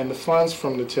 and the funds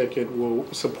from the ticket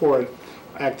will support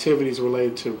activities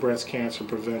related to breast cancer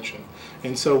prevention.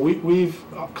 And so we've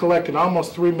collected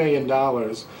almost $3 million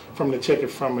from the ticket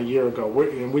from a year ago.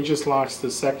 And we just launched the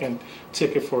second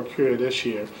Ticket for a Cure this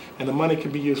year. And the money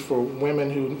can be used for women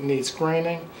who need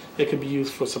screening. It can be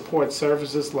used for support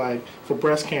services, like for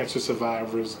breast cancer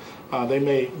survivors. They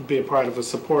may be a part of a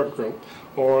support group,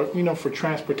 or for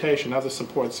transportation, other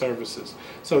support services.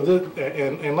 So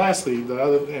and lastly, the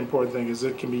other important thing is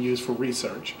it can be used for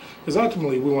research, because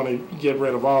ultimately we want to get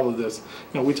rid of all of this.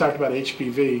 We talked about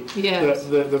HPV. Yes.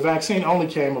 The vaccine only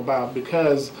came about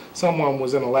because someone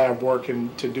was in a lab working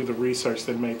to do the research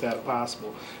that made that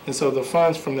possible. And so the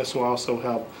funds from this will also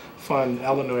help fund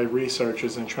Illinois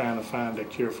researchers in trying to find a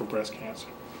cure for breast cancer.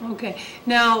 Okay.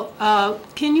 Now,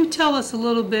 can you tell us a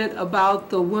little bit about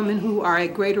the women who are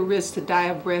at greater risk to die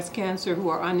of breast cancer, who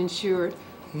are uninsured?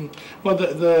 Well,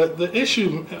 the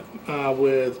issue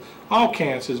with all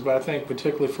cancers, but I think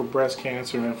particularly for breast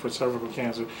cancer and for cervical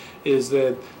cancer, is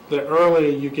that the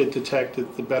earlier you get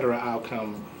detected, the better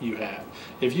outcome you have.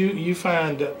 If you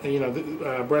find,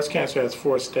 breast cancer has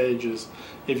 4 stages.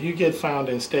 If you get found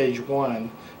in stage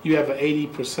 1, you have an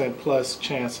 80% plus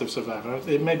chance of survival.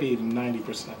 It may be even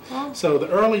 90%. Oh. So the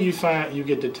earlier you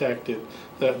get detected,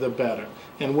 the better.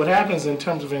 And what happens in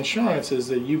terms of insurance is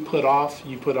that you put off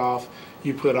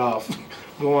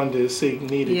going to seek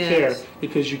needed care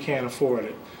because you can't afford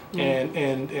it.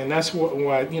 And that's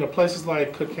why places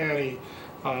like Cook County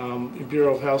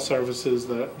Bureau of Health Services,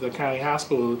 the county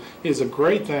hospital, is a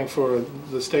great thing for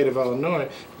the state of Illinois,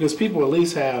 because people at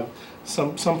least have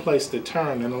some place to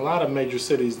turn. In a lot of major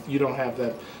cities, you don't have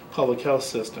that public health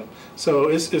system. So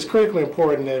it's critically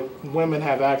important that women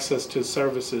have access to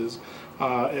services,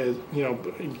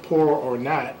 poor or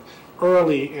not,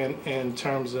 early in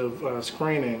terms of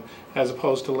screening, as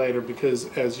opposed to later, because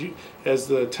as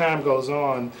the time goes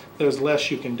on, there's less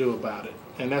you can do about it.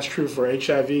 And that's true for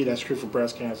HIV, that's true for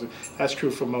breast cancer, that's true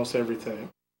for most everything.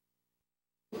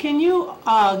 Can you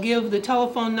give the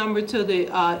telephone number to the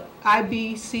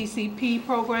IBCCP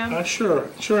program? Sure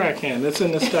I can. It's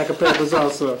in the stack of papers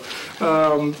also.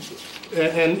 And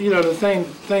the thing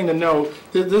to note,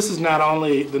 this is not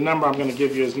only, the number I'm going to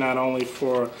give you is not only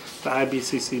for the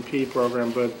IBCCP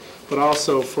program, but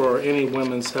also for any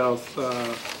women's health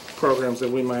programs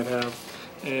that we might have.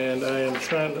 And I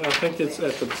think it's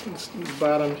at the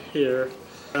bottom here.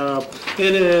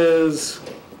 It is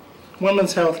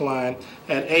Women's Health Line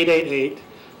at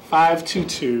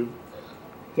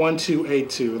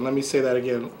 888-522-1282. And let me say that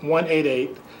again,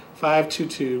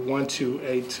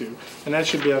 1-888-522-1282. And that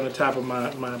should be on the top of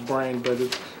my brain, but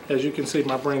as you can see,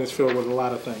 my brain is filled with a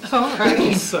lot of things. All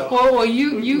right. So. Well,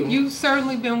 you've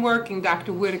certainly been working,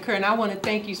 Dr. Whitaker, and I want to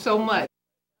thank you so much.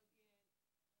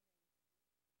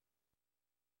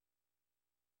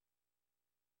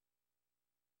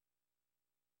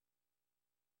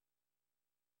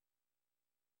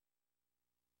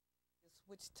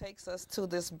 Which takes us to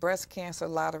this breast cancer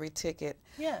lottery ticket.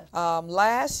 Yes.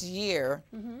 Last year,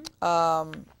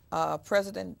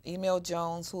 President Emo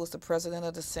Jones, who was the president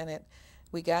of the Senate,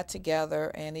 we got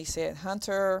together and he said,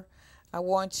 "Hunter, I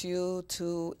want you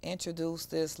to introduce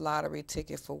this lottery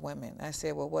ticket for women." I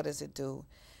said, "Well, what does it do?"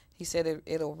 He said,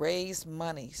 it'll raise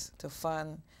monies to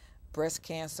fund breast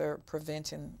cancer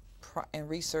prevention and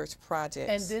research projects.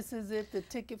 And this is it, the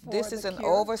ticket for This is an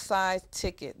oversized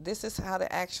ticket. This is how the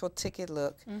actual ticket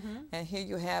look. And here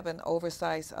you have an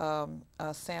oversized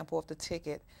sample of the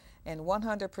ticket. And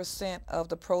 100% of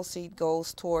the proceed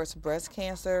goes towards breast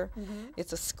cancer.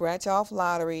 It's a scratch-off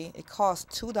lottery. It costs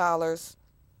 $2.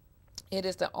 It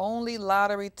is the only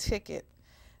lottery ticket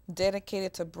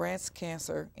dedicated to breast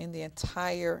cancer in the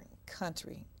entire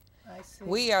country. I see.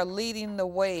 We are leading the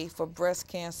way for breast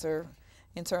cancer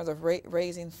in terms of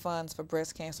raising funds for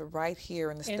breast cancer right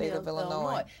here in the state of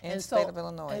Illinois. In the state of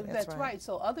Illinois, that's right.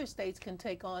 So other states can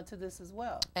take on to this as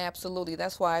well. Absolutely.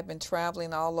 That's why I've been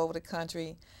traveling all over the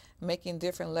country, making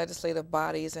different legislative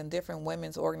bodies and different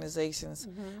women's organizations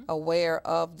aware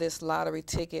of this lottery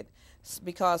ticket,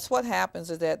 because what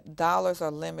happens is that dollars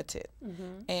are limited.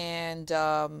 And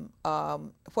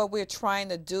what we're trying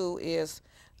to do is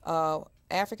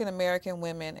African American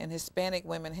women and Hispanic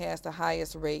women has the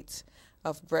highest rates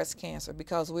of breast cancer,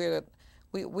 because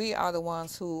we are the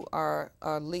ones who are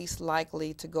least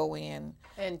likely to go in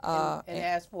and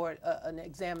ask for an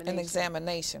examination. An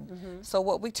examination. So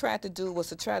what we tried to do was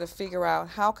to try to figure out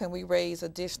how can we raise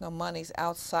additional monies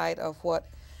outside of what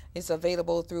is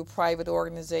available through private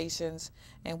organizations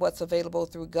and what's available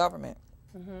through government.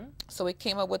 So we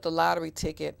came up with the lottery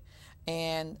ticket.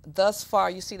 And thus far,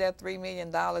 you see that $3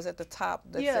 million at the top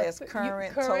that says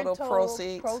current total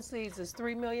proceeds. Proceeds is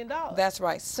 $3 million. That's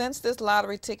right. Since this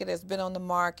lottery ticket has been on the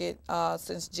market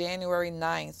since January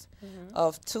 9th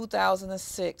of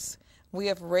 2006, we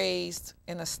have raised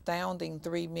an astounding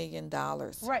 $3 million.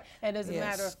 Right, and as a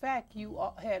matter of fact, you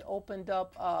had opened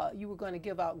up, you were going to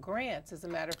give out grants, as a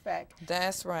matter of fact.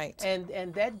 That's right.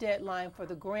 And that deadline for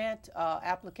the grant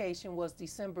application was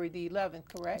December the 11th,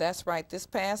 correct? That's right, this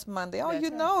past Monday. Oh, That's you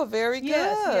right. know, very good.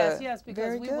 Yes, because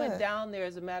very we good. went down there,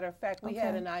 as a matter of fact, we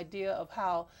had an idea of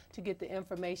how to get the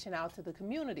information out to the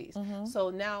communities. So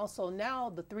now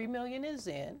the $3 million is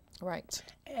in. Right.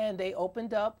 And they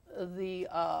opened up the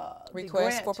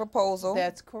request for proposal.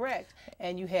 That's correct.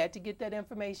 And you had to get that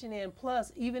information in.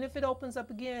 Plus, even if it opens up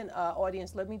again,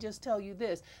 audience, let me just tell you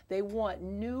this. They want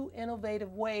new,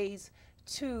 innovative ways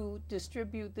to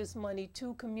distribute this money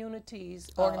to communities.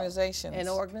 Organizations. And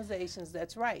organizations,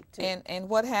 that's right. And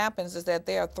what happens is that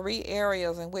there are 3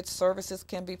 areas in which services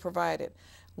can be provided.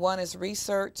 One is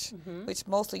research, which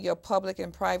mostly your public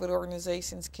and private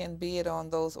organizations can bid on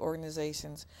those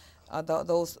organizations,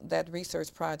 that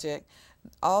research project.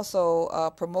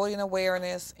 Also, promoting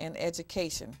awareness and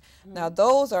education. Now,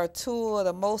 those are 2 of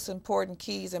the most important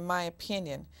keys, in my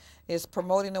opinion, is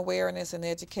promoting awareness and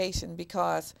education,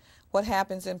 because what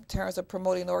happens in terms of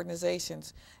promoting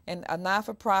organizations, and a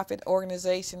not-for-profit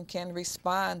organization can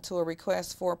respond to a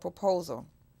request for a proposal.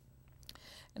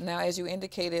 Now, as you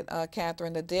indicated,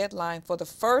 Catherine, the deadline for the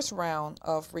first round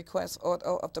of requests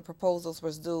of the proposals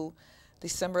was due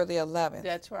December the 11th.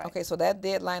 That's right. Okay, so that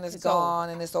deadline is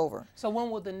gone and it's over. So when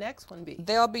will the next one be?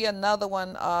 There'll be another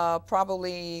one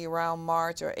probably around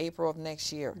March or April of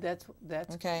next year. That's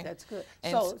okay. That's good.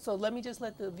 And so let me just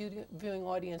let the viewing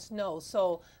audience know.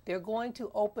 So they're going to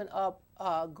open up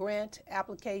grant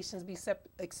applications,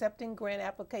 accepting grant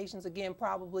applications again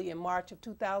probably in March of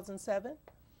 2007?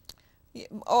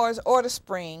 Or the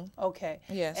spring. Okay.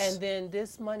 Yes. And then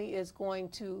this money is going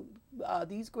to,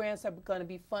 these grants are going to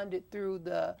be funded through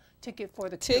the Ticket for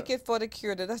the Cure. Ticket for the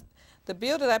Cure. The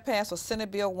bill that I passed was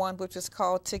Senate Bill 1, which is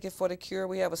called Ticket for the Cure.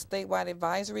 We have a statewide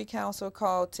advisory council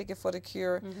called Ticket for the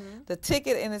Cure. The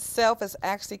ticket in itself is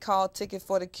actually called Ticket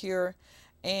for the Cure.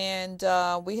 And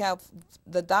we have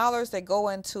the dollars that go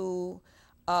into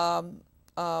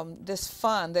this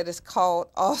fund that is called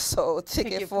also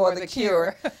Ticket for the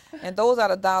Cure. And those are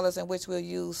the dollars in which we'll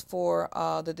use for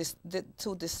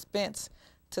to dispense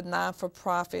to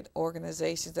non-for-profit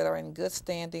organizations that are in good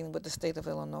standing with the state of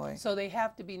Illinois. So they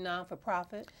have to be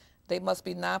non-for-profit? They must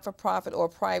be non-for-profit, or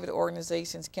private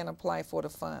organizations can apply for the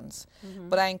funds.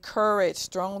 But I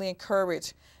strongly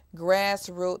encourage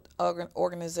grassroots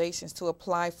organizations to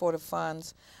apply for the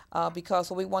funds, because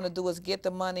what we want to do is get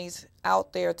the monies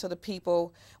out there to the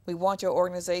people. We want your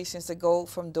organizations to go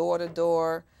from door to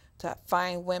door to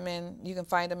find women. You can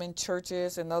find them in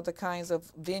churches and other kinds of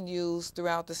venues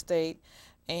throughout the state,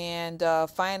 and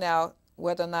find out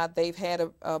whether or not they've had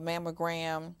a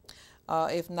mammogram.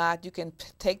 If not, you can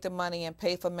take the money and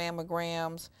pay for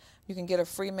mammograms. You can get a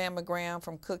free mammogram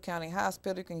from Cook County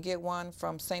Hospital. You can get one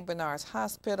from St. Bernard's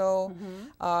Hospital.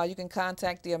 You can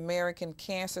contact the American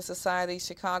Cancer Society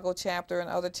Chicago chapter and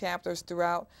other chapters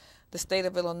throughout the state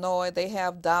of Illinois. They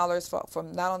have dollars for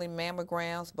not only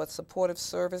mammograms but supportive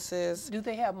services. Do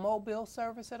they have mobile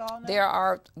service at all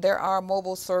now? There are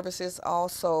mobile services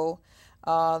also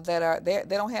that are they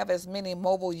don't have as many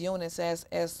mobile units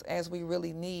as we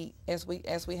really need as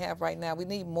we have right now. We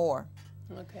need more.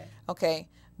 Okay.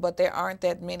 But there aren't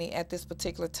that many at this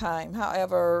particular time.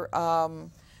 However,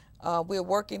 we're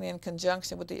working in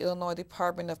conjunction with the Illinois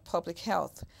Department of Public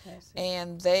Health,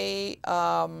 and they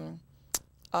have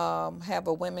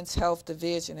a women's health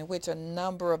division in which a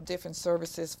number of different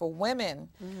services for women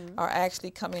are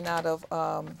actually coming out of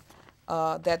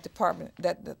that department,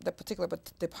 that particular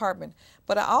department.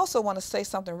 But I also want to say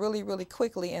something really, really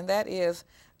quickly, and that is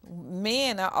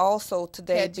men are also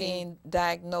today being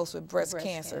diagnosed with breast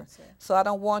cancer. So I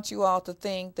don't want you all to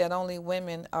think that only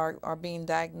women are being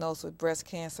diagnosed with breast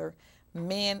cancer.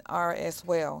 Men are as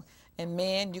well. And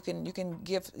men, you can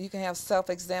have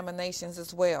self-examinations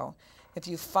as well. If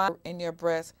you find in your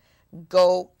breast,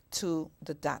 go to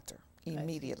the doctor.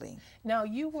 immediately. Now,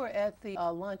 you were at the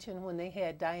luncheon when they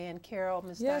had Diahann Carroll,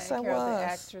 Miss Yes, Diahann I Carroll, the was.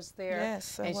 actress there.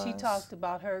 Yes, I and she was. talked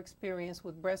about her experience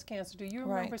with breast cancer. Do you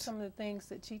remember Right. some of the things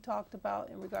that she talked about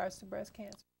in regards to breast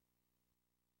cancer?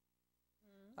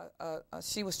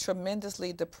 She was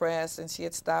tremendously depressed and she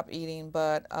had stopped eating,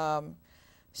 but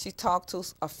she talked to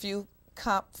a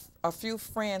few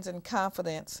friends in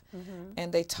confidence,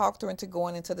 and they talked her into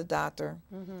going into the doctor,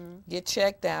 get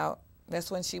checked out. That's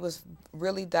when she was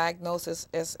really diagnosed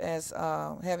as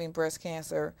having breast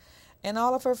cancer. And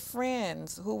all of her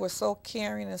friends who were so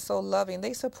caring and so loving,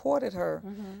 they supported her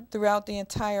throughout the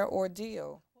entire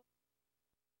ordeal.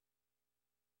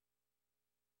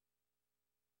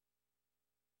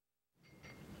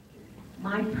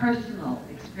 My personal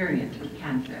experience with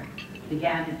cancer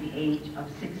began at the age of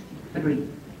 63,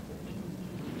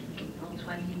 on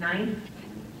 29th,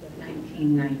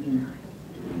 1999.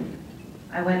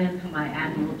 I went in for my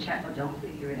annual check. Oh, don't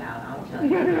figure it out, I'll tell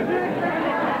you.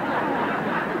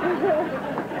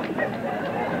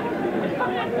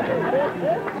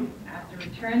 After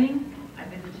returning, I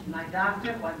visited my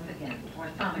doctor once again for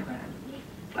a sonogram.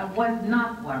 I was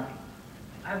not worried.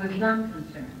 I was not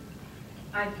concerned.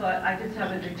 I thought I just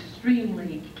have an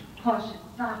extremely cautious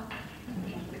doctor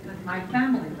because my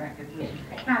family record was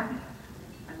fabulous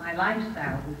and my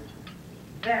lifestyle was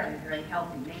very, very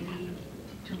healthy. Maybe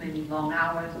too many long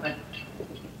hours, but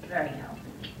very healthy.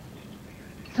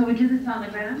 So we did the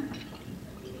sonogram,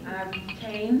 and I was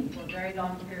detained for a very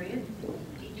long period.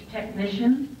 Each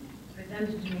technician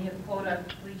presented to me a quota of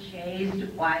cliches to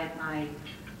quiet my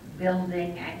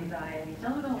building anxiety. So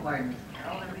don't worry, Miss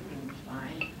Carroll, everything's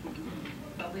fine.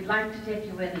 But we'd like to take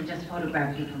you in and just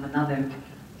photograph you from another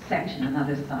section,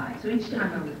 another side. So each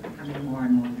time I was becoming more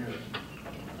and more nervous.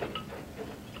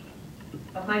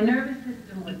 But my nervous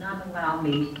system would not allow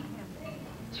me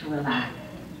to relax.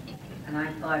 And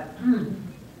I thought,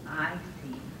 I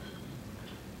see.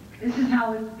 This is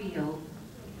how it feels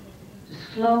to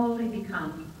slowly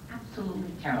become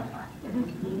absolutely terrified.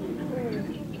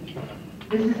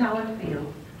 This is how it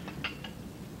feels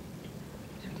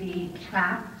to be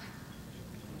trapped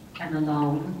and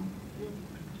alone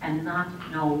and not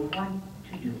know what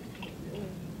to do.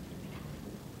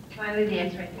 Finally, the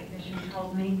X-ray technician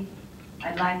told me,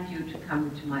 I'd like you to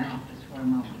come to my office for a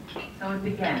moment. So it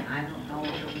began. I don't know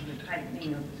if it was the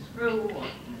tightening of the screw or...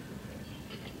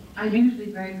 I'm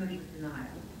usually very good with denial.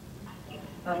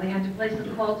 But we had to place a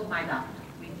call to my doctor.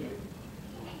 We did.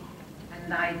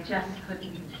 And I just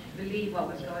couldn't believe what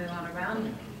was going on around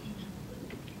me.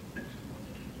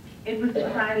 It was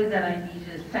decided that I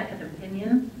needed a second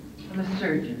opinion from a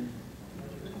surgeon.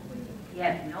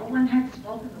 Yet no one had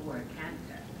spoken the word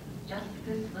cancer. Just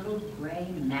this little gray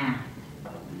mass.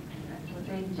 That's what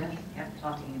they just kept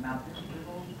talking about, this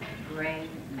little gray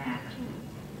mass.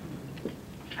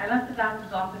 I left the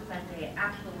doctor's office that day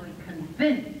absolutely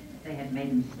convinced they had made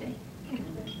a mistake.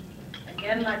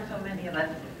 Again, like so many of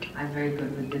us, I'm very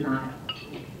good with denial.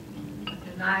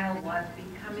 Denial was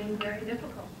becoming very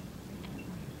difficult.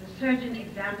 The surgeon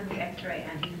examined the x-ray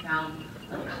and he found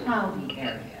a cloudy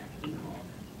area, he called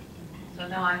it. So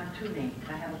now I have two names.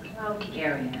 I have a cloudy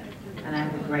area and I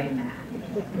have a gray mass.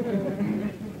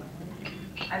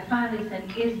 I finally said,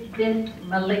 is this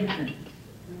malignant?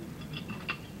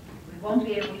 We won't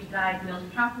be able to diagnose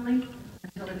properly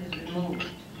until it is removed.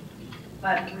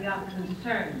 But we are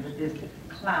concerned with this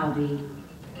cloudy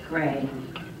gray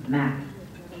mass.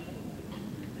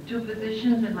 The two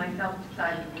physicians and myself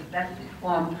decided it was best to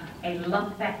perform a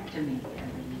lumpectomy.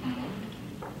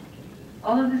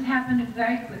 All of this happened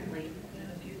very quickly, in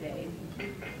a few days.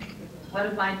 One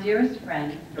of my dearest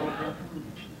friends drove in from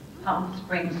Palm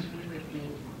Springs to be with me.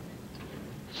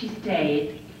 She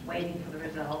stayed, waiting for the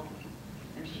results,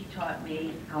 and she taught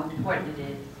me how important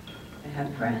it is to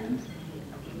have friends.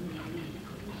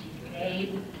 She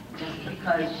stayed just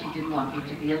because she didn't want me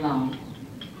to be alone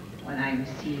when I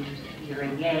received either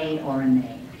a yay or a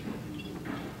nay.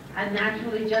 And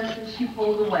naturally, just as she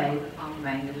pulled away, the phone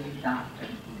rang. It was the doctor.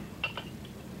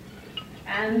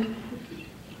 And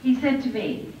he said to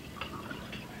me,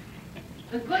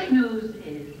 the good news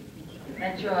is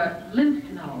that your lymph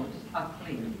nodes are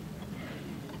clear.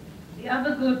 The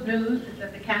other good news is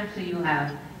that the cancer you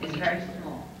have is very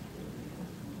small.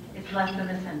 It's less than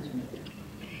a centimeter.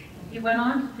 He went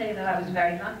on to say that I was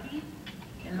very lucky.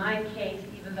 In my case,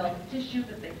 even though the tissue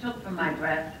that they took from my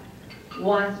breast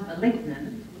was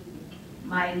malignant,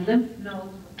 my lymph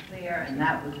nodes were clear, and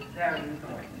that was very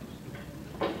important.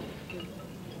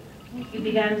 He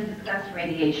began to discuss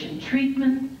radiation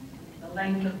treatment, the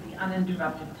length of the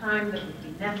uninterrupted time that would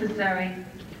be necessary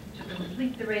to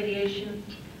complete the radiation,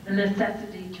 the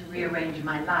necessity to rearrange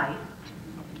my life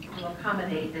to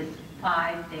accommodate this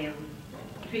 5-day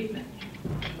treatment.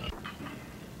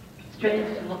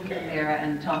 Strange to look in the mirror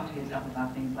and talk to yourself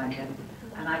about things like this.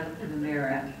 And I looked in the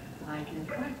mirror like,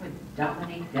 what would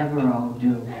Dominique Devereaux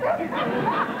do?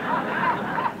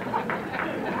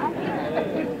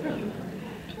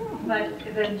 But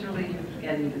eventually you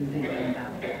get even thinking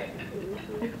about it.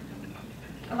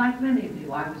 But like many of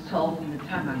you, I was told from the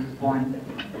time I was born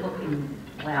that looking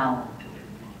well,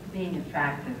 being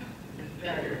attractive, is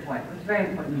very important. It was very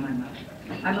important to my mother.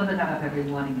 My mother got up every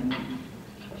morning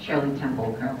and Shirley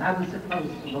Temple curls. I was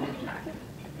supposed to look attractive.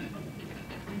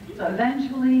 So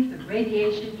eventually, the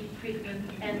radiation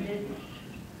treatment ended.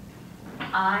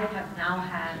 I have now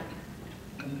had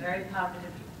some very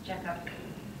positive checkups.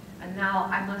 And now,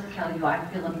 I must tell you, I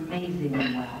feel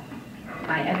amazingly well.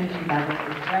 My energy level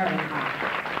is very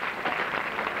high.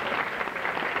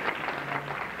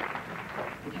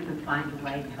 If you can find a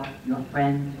way to help your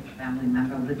friend or family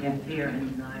member with their fear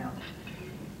and denial,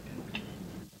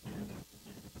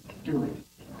 do it.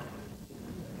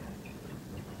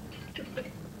 And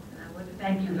I want to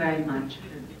thank you very much. It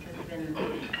has been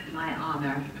my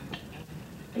honor.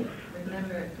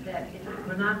 Remember that if it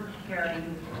were not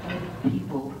caring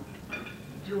people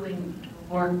doing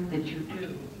the work that you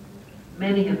do,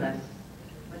 many of us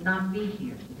would not be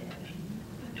here today.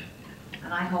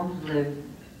 And I hope to live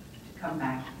to come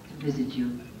back to visit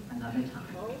you another time.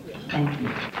 Thank you.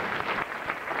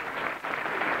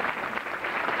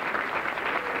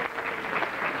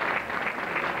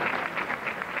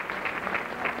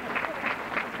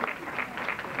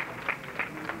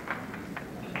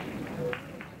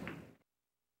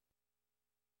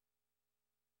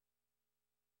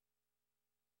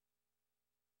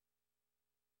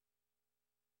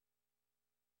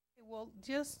 Well,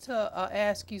 just to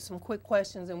ask you some quick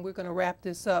questions, and we're going to wrap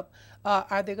this up.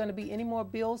 Are there going to be any more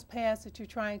bills passed that you're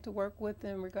trying to work with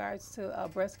in regards to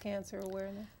breast cancer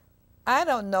awareness? I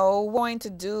don't know. What we're going to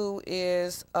do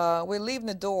is we're leaving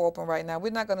the door open right now.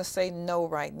 We're not going to say no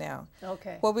right now.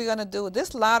 Okay. What we're going to do,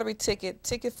 this lottery ticket,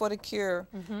 Ticket for the Cure,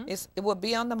 it will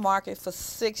be on the market for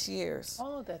 6 years.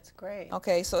 Oh, that's great.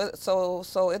 Okay,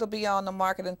 so it'll be on the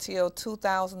market until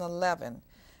 2011.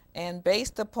 And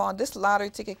based upon this lottery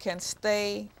ticket can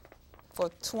stay for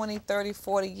 20, 30,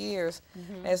 40 years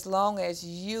as long as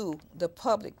you, the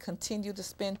public, continue to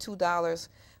spend $2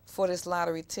 for this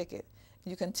lottery ticket.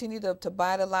 You continue to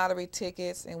buy the lottery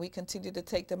tickets, and we continue to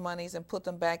take the monies and put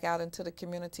them back out into the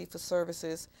community for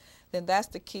services, then that's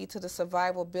the key to the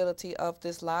survivability of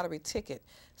this lottery ticket.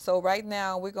 So right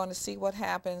now we're going to see what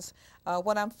happens.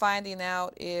 What I'm finding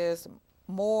out is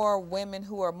more women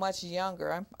who are much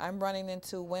younger. I'm running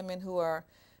into women who are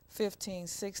 15,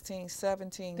 16,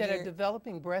 17 that are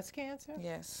developing breast cancer?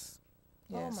 Yes.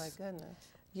 Oh my goodness.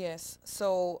 Yes.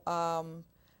 So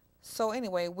so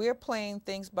anyway, we're playing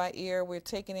things by ear. We're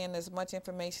taking in as much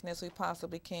information as we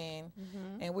possibly can,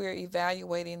 and we're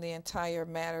evaluating the entire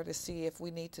matter to see if we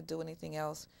need to do anything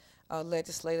else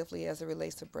legislatively as it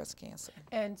relates to breast cancer.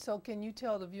 And so can you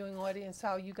tell the viewing audience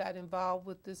how you got involved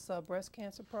with this breast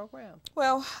cancer program?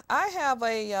 Well, I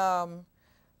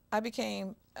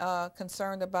became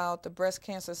concerned about the breast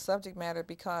cancer subject matter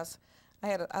because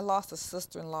I lost a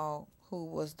sister-in-law who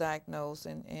was diagnosed,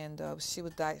 and she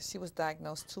was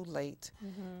diagnosed too late.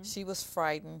 She was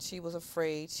frightened. She was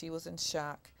afraid. She was in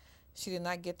shock. She did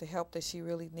not get the help that she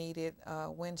really needed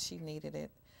when she needed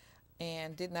it,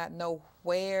 and did not know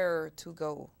where to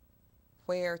go.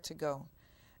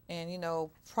 And you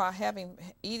know,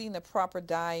 eating the proper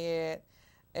diet,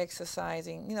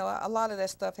 exercising, you know, a lot of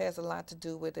that stuff has a lot to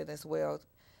do with it as well.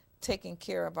 Taking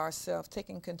care of ourselves,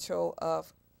 taking control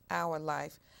of our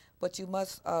life. But you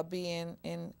must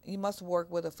you must work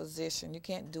with a physician. You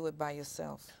can't do it by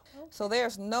yourself. Okay. So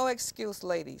there's no excuse,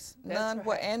 ladies. None,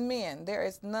 right. And men, there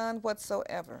is none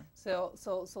whatsoever. So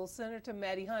Senator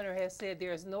Mattie Hunter has said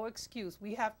there is no excuse.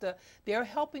 We have to. They're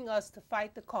helping us to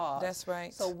fight the cause. That's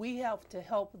right. So we have to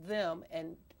help them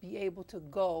and be able to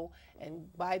go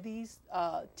and buy these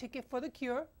Ticket for the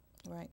Cure. Right.